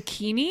 Was it a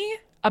bikini?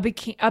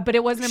 But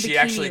it wasn't a bikini. She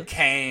actually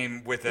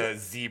came with a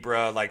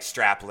zebra, like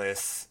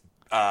strapless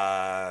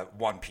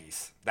one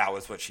piece. That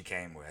was what she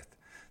came with.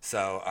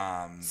 So,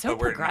 so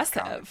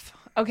progressive.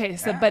 Okay,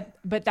 so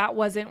but that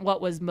wasn't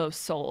what was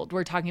most sold.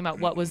 We're talking about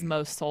what was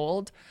most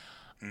sold.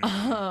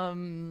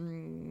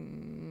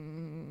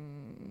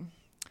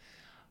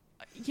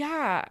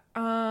 Yeah,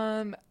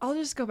 I'll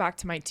just go back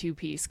to my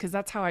 2-piece because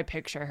that's how I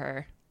picture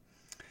her.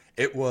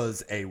 It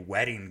was a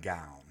wedding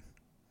gown,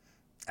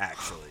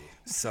 actually.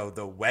 So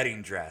the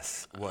wedding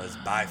dress was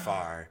by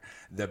far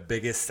the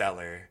biggest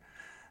seller,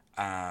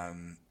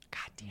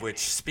 which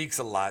speaks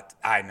a lot.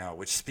 I know,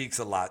 which speaks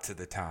a lot to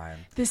the time.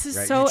 This is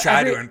right? so. You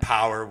try to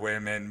empower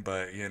women,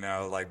 but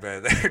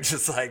but they're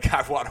just like,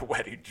 I want a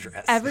wedding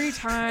dress. Every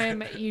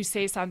time you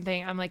say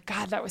something, I'm like,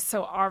 God, that was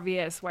so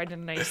obvious. Why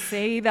didn't I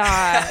say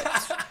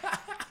that?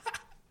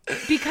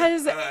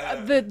 Because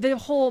the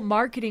whole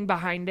marketing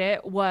behind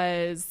it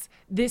was,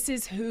 this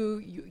is who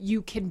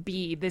you can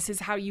be. This is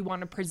how you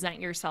want to present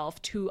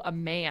yourself to a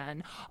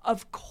man.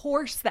 Of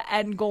course, the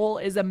end goal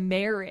is a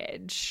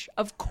marriage.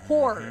 Of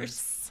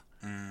course.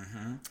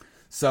 Mm-hmm.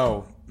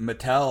 So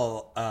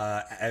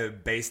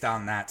Mattel, based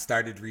on that,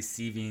 started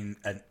receiving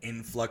an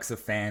influx of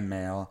fan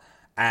mail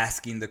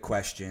asking the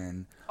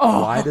question,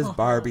 why does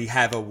Barbie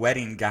have a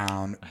wedding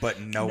gown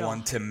but no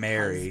one to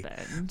marry?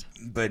 Husband.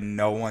 But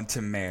no one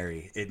to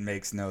marry. It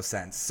makes no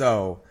sense.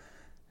 So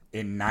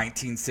in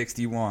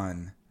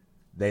 1961,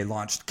 they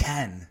launched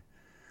Ken,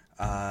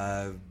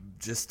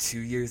 just 2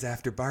 years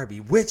after Barbie,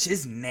 which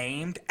is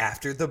named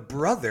after the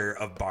brother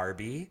of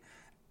Barbie.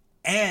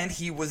 And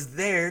he was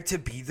there to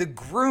be the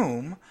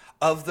groom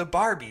of the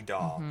Barbie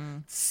doll. Mm-hmm.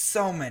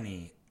 So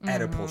many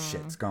Oedipal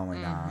shits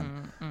going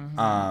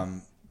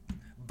on.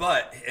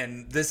 But,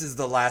 and this is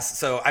the last,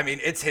 so, I mean,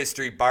 it's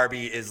history.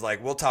 Barbie is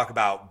like, we'll talk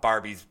about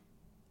Barbie's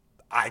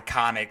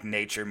iconic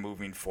nature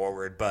moving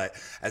forward. But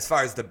as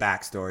far as the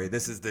backstory,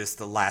 this is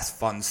the last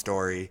fun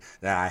story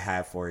that I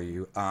have for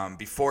you.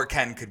 Before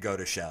Ken could go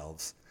to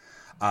shelves,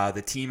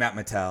 the team at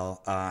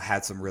Mattel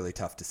had some really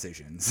tough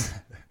decisions.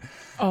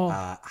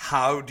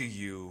 How do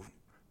you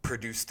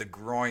produce the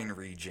groin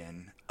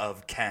region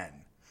of Ken,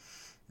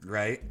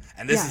 right?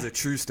 And this is a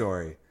true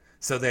story.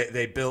 So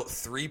they built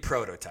 3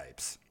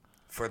 prototypes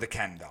for the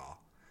Ken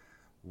doll.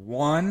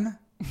 One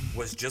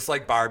was just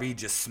like Barbie,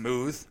 just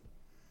smooth,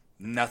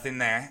 nothing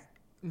there.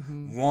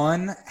 Mm-hmm.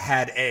 One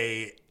had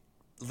a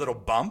little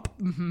bump,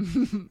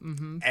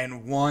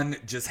 and one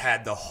just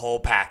had the whole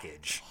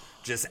package,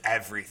 just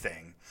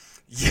everything.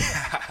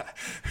 Yeah,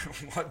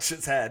 one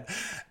just had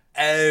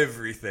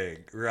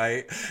everything,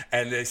 right?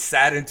 And they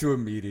sat into a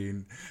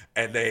meeting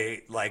and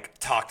they like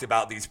talked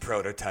about these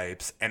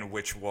prototypes and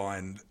which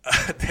one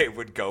they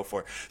would go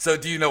for. So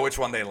do you know which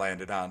one they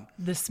landed on?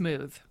 The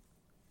smooth.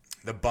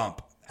 The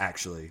bump,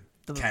 actually.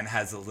 Ken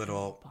has a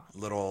little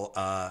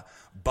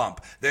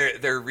bump.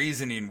 Their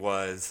reasoning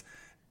was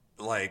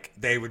like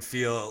they would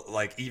feel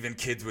like even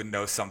kids would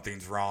know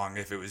something's wrong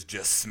if it was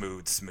just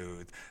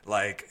smooth.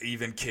 Like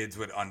even kids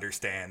would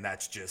understand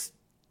that's just,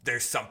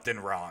 there's something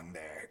wrong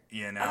there,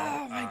 you know?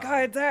 Oh my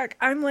God, Zach,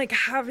 I'm like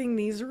having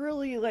these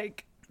really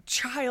like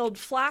child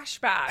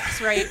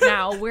flashbacks right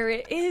now where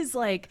it is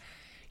like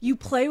you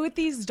play with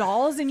these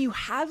dolls and you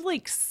have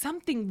like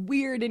something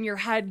weird in your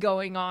head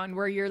going on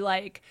where you're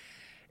like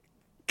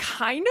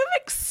kind of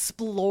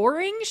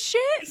exploring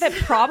shit that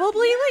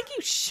probably like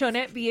you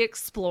shouldn't be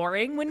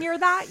exploring when you're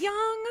that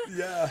young.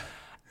 Yeah.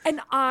 And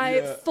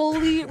I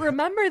fully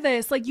remember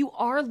this. Like you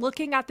are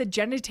looking at the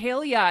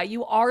genitalia.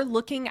 You are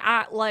looking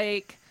at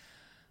like,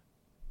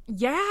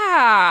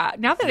 now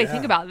that I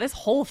think about it, this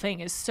whole thing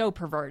is so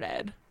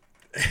perverted.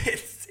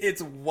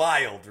 It's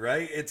wild,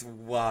 right? It's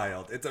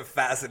wild. It's a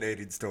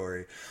fascinating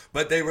story.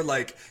 But they were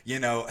like, you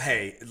know,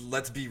 hey,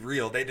 let's be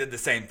real. They did the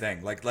same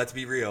thing. Like, let's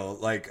be real.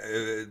 Like,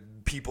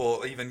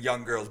 people, even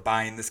young girls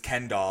buying this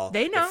Ken doll,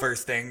 they know. The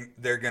first thing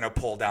they're going to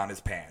pull down his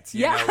pants.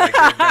 You know, like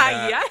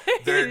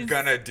they're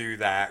gonna do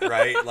that,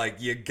 right?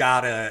 Like you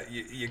gotta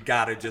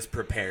just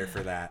prepare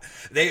for that.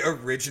 They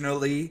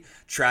originally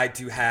tried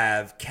to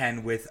have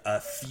Ken with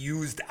a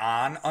fused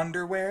on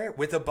underwear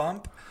with a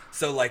bump.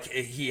 So like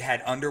he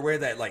had underwear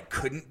that like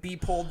couldn't be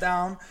pulled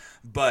down,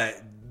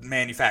 but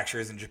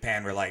manufacturers in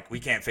Japan were like, we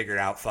can't figure it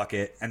out, fuck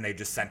it, and they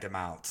just sent him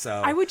out.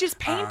 So I would just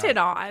paint it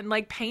on,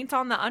 like paint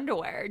on the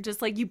underwear,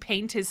 just like you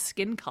paint his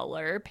skin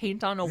color,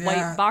 paint on a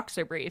white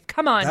boxer brief.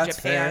 Come on, that's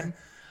Japan. Fair.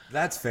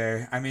 That's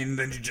fair. I mean,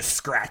 then you just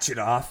scratch it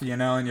off, you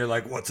know, and you're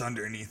like, what's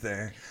underneath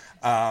there?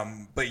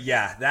 But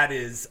yeah, that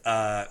is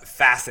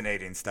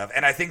fascinating stuff.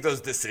 And I think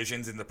those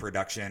decisions in the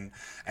production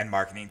and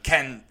marketing,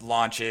 Ken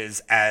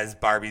launches as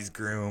Barbie's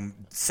groom,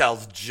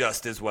 sells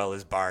just as well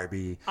as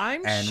Barbie.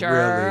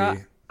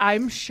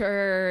 I'm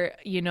sure,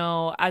 you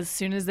know, as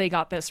soon as they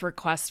got this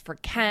request for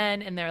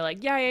Ken and they're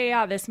like,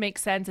 yeah, this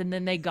makes sense. And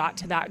then they got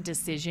to that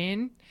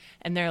decision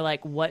and they're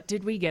like, what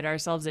did we get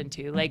ourselves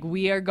into? Like,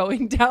 we are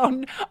going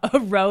down a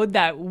road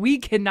that we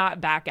cannot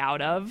back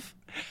out of.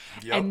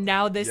 Yep. And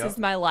now this is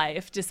my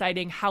life,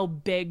 deciding how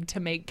big to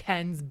make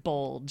Ken's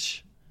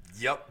bulge.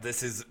 Yep,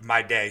 this is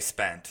my day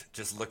spent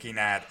just looking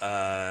at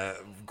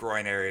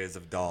groin areas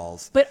of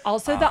dolls. But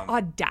also the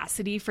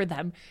audacity for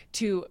them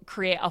to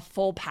create a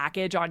full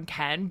package on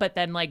Ken, but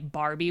then like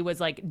Barbie was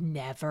like,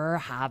 never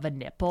have a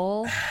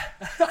nipple.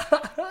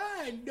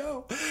 I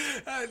know.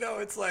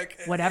 It's like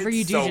whatever it's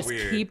you do, so just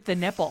weird. Keep the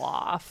nipple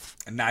off.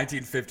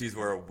 1950s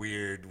were a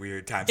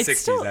weird time. It's 60s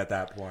still, at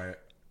that point.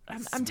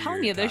 I'm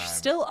telling you, there's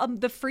still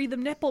the free the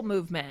nipple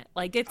movement.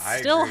 Like it's I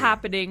still agree.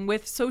 happening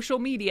with social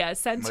media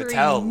censoring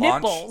Mattel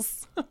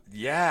nipples.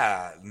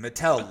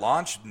 Mattel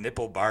launched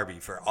nipple Barbie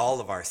for all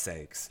of our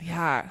sakes.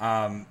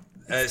 Yeah.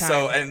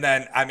 And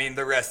then, I mean,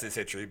 the rest is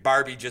history.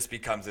 Barbie just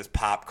becomes this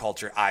pop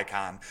culture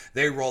icon.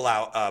 They roll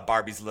out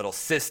Barbie's little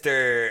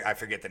sister. I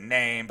forget the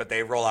name, but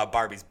they roll out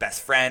Barbie's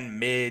best friend,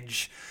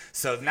 Midge.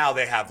 So now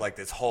they have like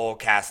this whole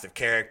cast of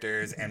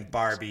characters, and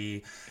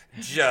Barbie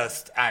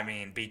just, I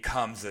mean,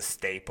 becomes a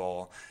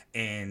staple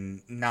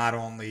in not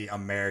only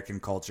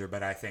American culture,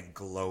 but I think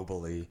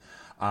globally.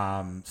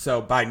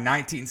 So by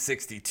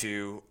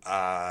 1962,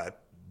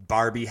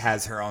 Barbie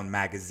has her own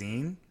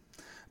magazine.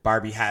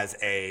 Barbie has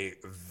a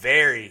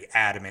very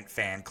adamant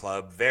fan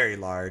club, very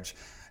large,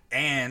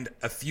 and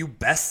a few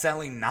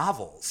best-selling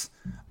novels.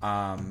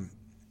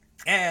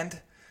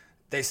 And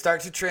they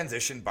start to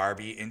transition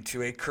Barbie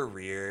into a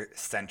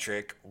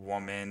career-centric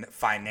woman,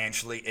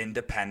 financially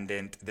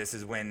independent. This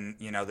is when,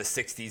 the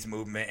 60s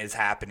movement is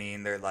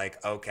happening. They're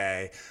like,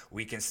 okay,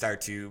 we can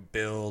start to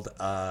build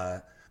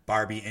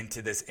Barbie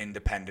into this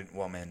independent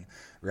woman,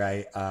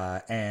 right?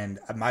 And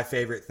my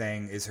favorite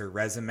thing is her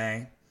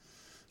resume.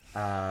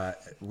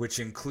 Which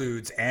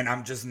includes, and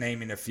I'm just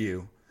naming a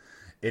few,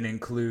 it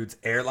includes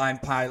airline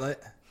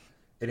pilot,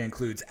 it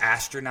includes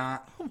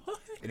astronaut,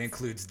 it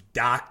includes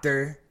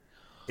doctor,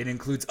 it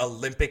includes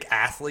Olympic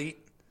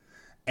athlete,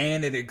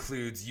 and it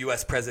includes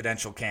U.S.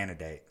 presidential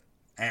candidate.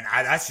 And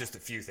that's just a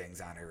few things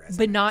on her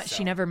resume. But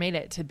she never made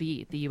it to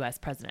be the U.S.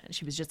 president.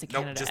 She was just a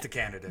candidate. Nope, just a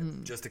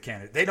candidate. Just a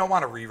candidate. They don't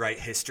want to rewrite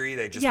history.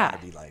 They just want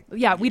to be like...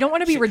 Yeah, we don't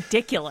want to be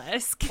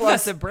ridiculous. Give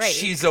us a break.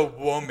 She's a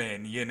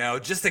woman,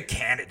 just a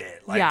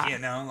candidate. Like, she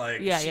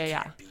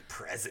can't be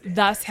president.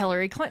 Thus,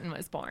 Hillary Clinton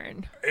was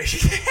born.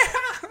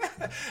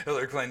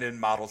 Hillary Clinton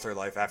models her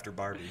life after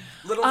Barbie.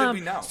 Little did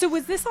we know. So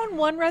was this on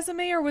one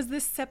resume or was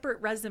this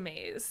separate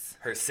resumes?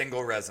 Her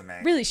single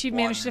resume. Really? She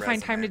managed to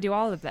find time to do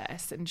all of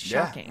this, and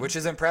shocking. Yeah, which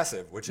is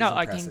impressive.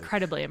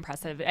 Incredibly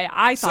impressive.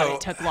 I thought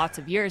it took lots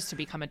of years to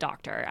become a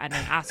doctor and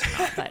an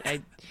astronaut, but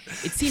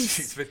it seems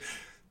she's been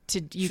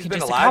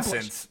just alive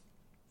accomplish. since.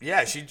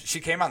 Yeah,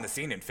 she came on the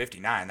scene in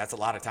 59. That's a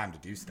lot of time to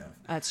do stuff.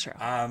 That's true.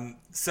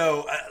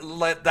 So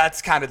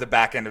that's kind of the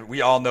back end.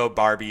 We all know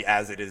Barbie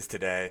as it is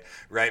today,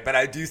 right? But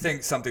I do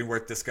think something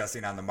worth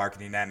discussing on the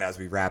marketing end as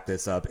we wrap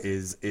this up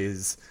is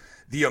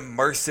the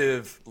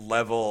immersive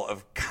level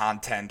of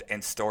content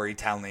and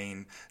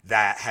storytelling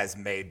that has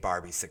made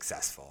Barbie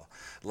successful.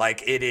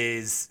 Like, it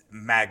is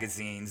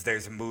magazines.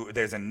 There's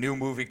a new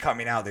movie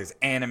coming out. There's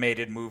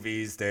animated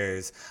movies.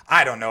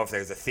 I don't know if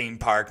there's a theme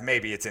park.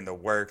 Maybe it's in the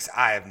works.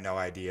 I have no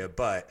idea.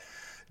 But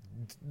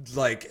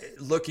like,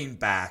 looking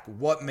back,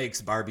 what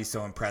makes Barbie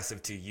so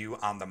impressive to you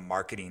on the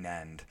marketing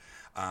end?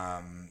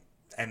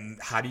 And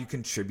how do you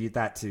contribute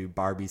that to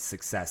Barbie's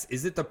success?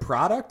 Is it the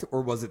product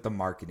or was it the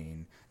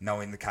marketing,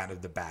 knowing the kind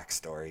of the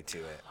backstory to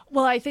it?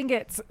 Well, I think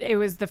it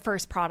was the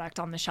first product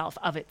on the shelf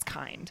of its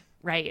kind,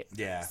 right?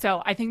 Yeah.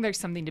 So I think there's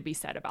something to be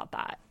said about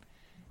that.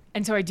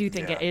 And so I do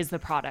think it is the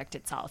product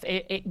itself.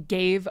 It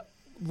gave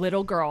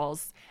little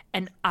girls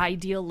an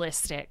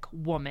idealistic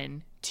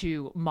woman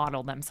to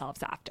model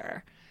themselves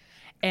after.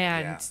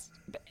 And,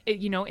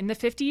 in the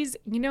 50s,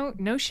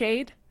 no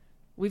shade.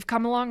 We've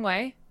come a long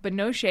way, but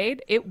no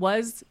shade. It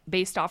was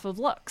based off of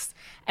looks.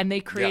 And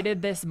they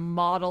created this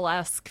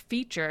model-esque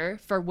feature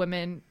for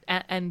women,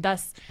 and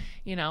thus,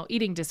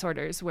 eating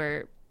disorders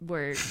were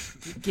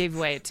gave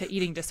way to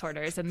eating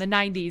disorders in the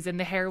 90s and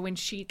the heroin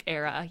chic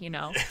era,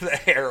 The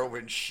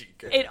heroin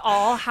chic era. It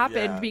all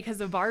happened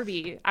because of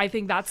Barbie. I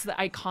think that's the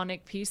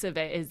iconic piece of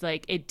it, is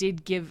like, it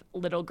did give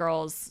little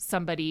girls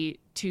somebody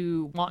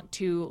to want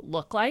to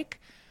look like,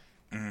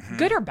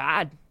 good or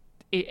bad.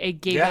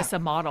 It gave us a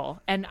model.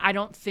 And I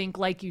don't think,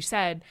 like you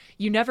said,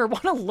 you never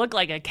want to look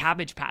like a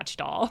Cabbage Patch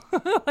doll.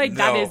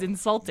 That is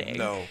insulting.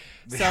 No.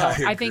 So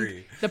I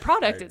think the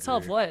product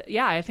itself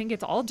I think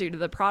it's all due to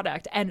the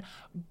product.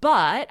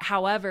 But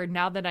however,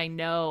 now that I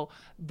know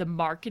the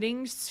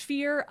marketing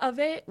sphere of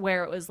it,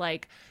 where it was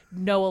like,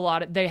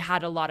 they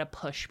had a lot of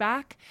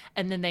pushback,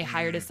 and then they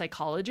hired a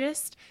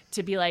psychologist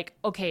to be like,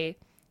 okay,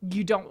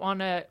 you don't want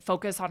to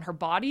focus on her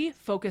body,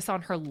 focus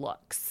on her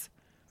looks.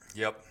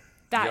 Yep.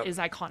 That is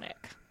iconic.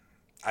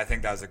 I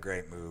think that was a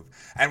great move.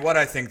 And what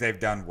I think they've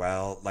done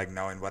well, like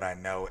knowing what I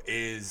know,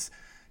 is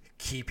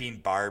keeping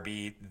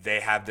Barbie. They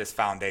have this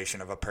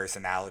foundation of a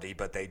personality,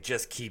 but they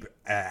just keep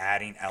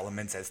adding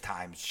elements as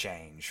times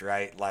change,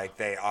 right? Like,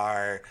 they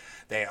are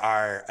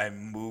a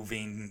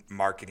moving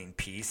marketing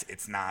piece.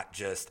 It's not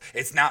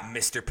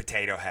Mr.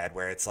 Potato Head,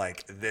 where it's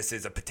like, this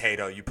is a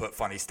potato, you put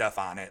funny stuff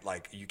on it,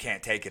 like, you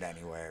can't take it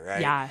anywhere,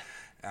 right? Yeah.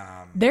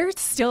 They're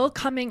still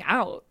coming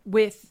out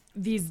with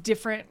these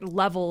different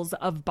levels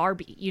of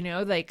Barbie,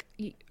 like,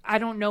 I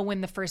don't know when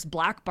the first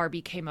black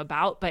Barbie came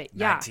about, but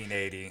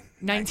 1980.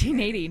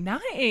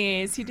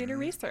 Nice. You did your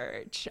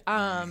research.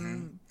 I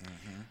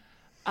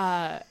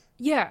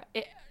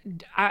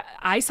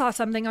saw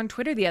something on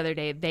Twitter the other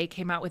day. They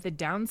came out with a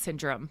Down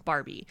syndrome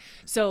Barbie.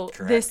 So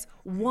this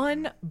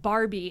one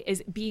Barbie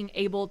is being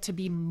able to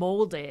be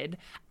molded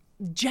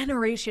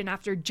generation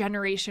after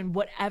generation,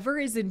 whatever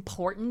is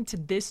important to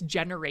this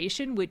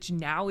generation, which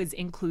now is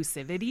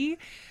inclusivity.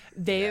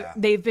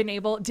 They've been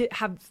able to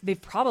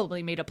they've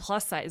probably made a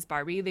plus size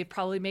Barbie. They've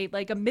probably made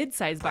like a mid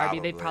size Barbie.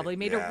 They've probably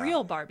made a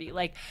real Barbie.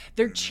 Like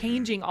they're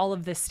changing all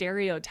of the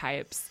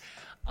stereotypes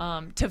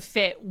to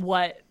fit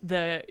what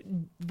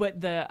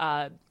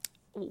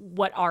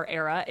our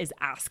era is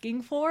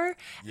asking for.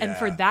 And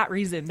for that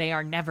reason, they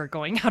are never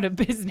going out of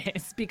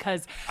business,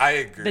 because I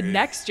agree. The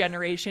next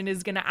generation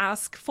is going to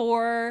ask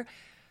for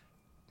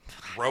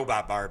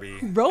robot Barbie,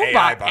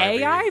 AI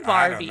AI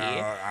Barbie.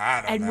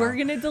 I don't know. We're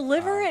going to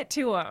deliver it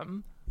to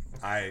them.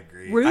 I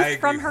agree. Ruth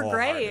from her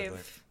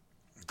grave.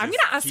 I'm going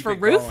to ask for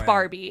Ruth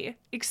Barbie.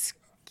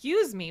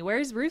 Excuse me,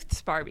 where's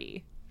Ruth's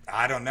Barbie?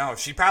 I don't know.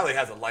 She probably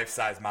has a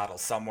life-size model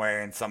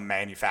somewhere in some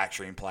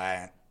manufacturing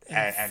plant.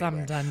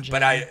 Some dungeon.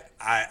 But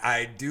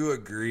I do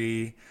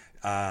agree.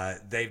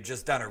 They've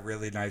just done a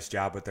really nice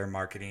job with their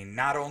marketing.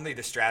 Not only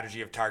the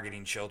strategy of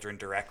targeting children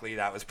directly,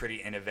 that was pretty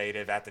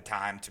innovative at the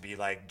time, to be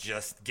like,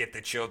 just get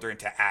the children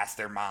to ask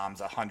their moms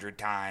 100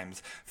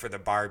 times for the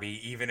Barbie,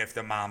 even if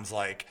the mom's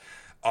like,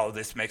 oh,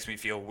 this makes me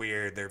feel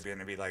weird. They're going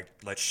to be like,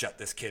 let's shut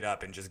this kid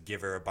up and just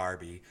give her a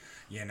Barbie,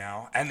 you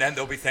know? And then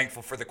they'll be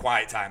thankful for the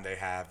quiet time they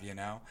have, you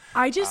know?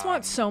 I just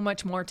want so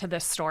much more to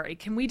this story.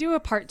 Can we do a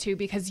part 2?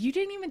 Because you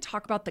didn't even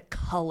talk about the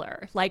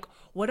color. Like,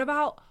 what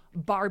about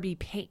Barbie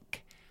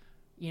pink?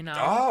 You know?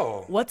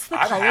 Oh, what's the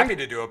color? I'm happy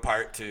to do a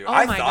part 2. Oh,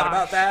 I my thought gosh.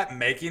 about that,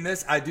 making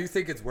this. I do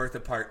think it's worth a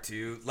part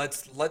 2.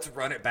 Let's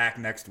run it back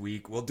next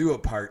week. We'll do a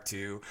part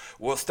 2.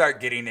 We'll start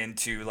getting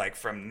into like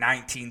from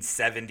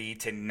 1970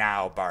 to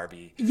now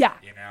Barbie. Yeah.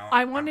 You know?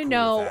 I want to I'm cool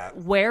know with that.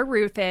 where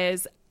Ruth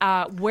is.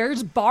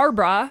 Where's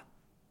Barbara?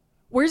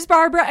 Where's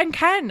Barbara and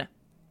Ken?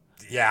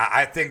 Yeah,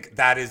 I think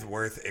that is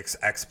worth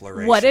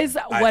exploration. What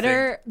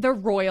are the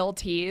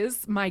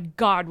royalties? My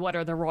God, what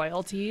are the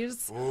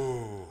royalties?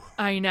 Ooh.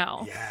 I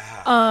know.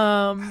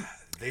 Yeah.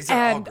 These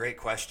are all great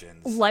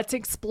questions. Let's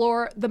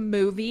explore the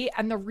movie.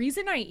 And the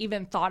reason I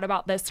even thought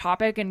about this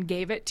topic and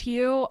gave it to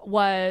you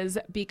was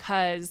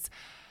because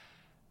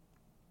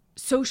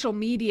social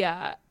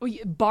media,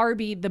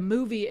 Barbie, the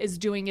movie, is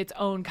doing its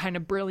own kind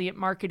of brilliant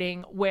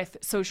marketing with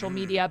social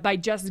media by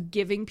just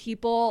giving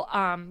people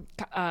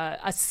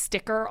a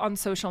sticker on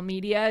social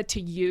media to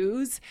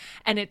use.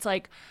 And it's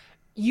like,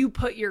 you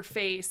put your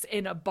face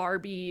in a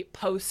Barbie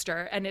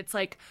poster and it's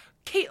like,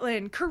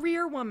 Kaitlin,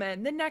 career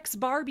woman, the next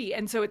Barbie.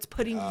 And so it's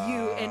putting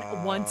you in,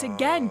 once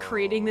again,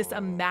 creating this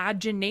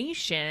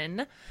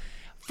imagination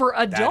for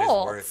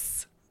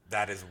adults.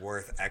 That is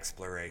worth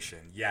exploration.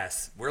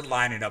 Yes, we're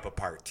lining up a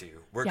part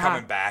 2. We're Yeah.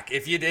 coming back.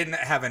 If you didn't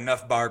have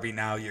enough Barbie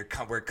now,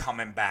 we're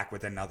coming back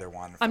with another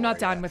one. I'm not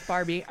done with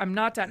Barbie. I'm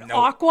not done. Nope.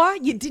 Aqua?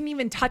 You didn't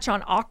even touch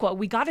on Aqua.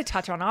 We got to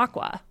touch on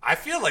Aqua. I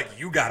feel like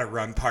you got to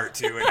run part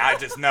 2, and I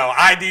just know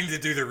I need to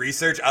do the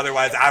research.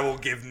 Otherwise, I will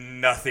give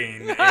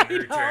nothing in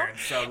return.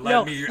 So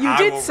You I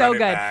did will so run it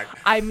good. back.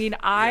 I mean,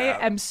 I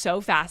Yeah. am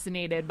so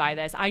fascinated by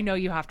this. I know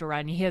you have to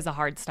run. He has a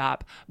hard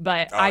stop,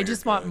 but Oh, I you're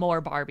just want good. more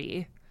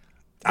Barbie.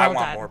 I Well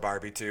want done. more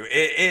Barbie too.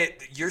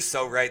 You're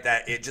so right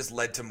that it just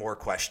led to more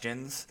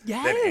questions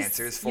than Yes,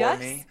 answers for yes.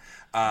 me.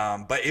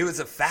 But it was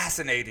a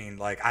fascinating,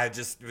 like, I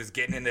just was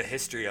getting into the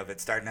history of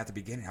it starting at the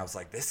beginning. I was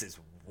like, this is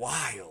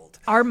wild.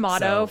 Our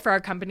motto for our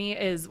company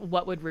is,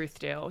 what would Ruth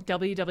do?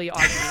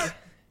 WWRD.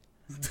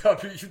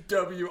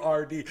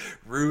 WWRD.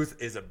 Ruth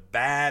is a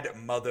bad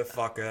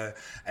motherfucker,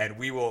 and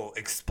we will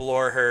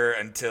explore her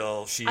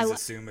until she's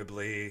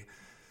assumably...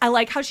 I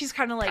like how she's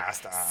kind of like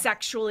Passed on.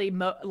 sexually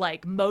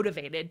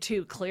motivated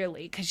too,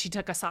 clearly, because she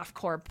took a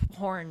softcore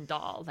porn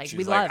doll. Like, She's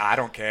we like, love, I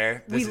don't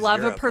care. This we is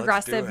love Europe. a Let's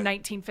progressive do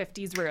it.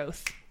 1950s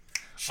Ruth.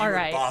 She All would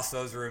right. boss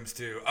those rooms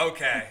too.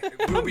 Okay.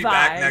 We'll be Bye.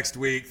 back next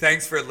week.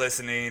 Thanks for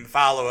listening.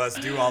 Follow us.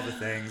 Do all the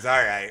things.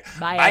 All right.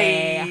 Bye.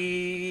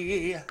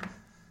 Bye.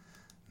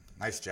 Nice job.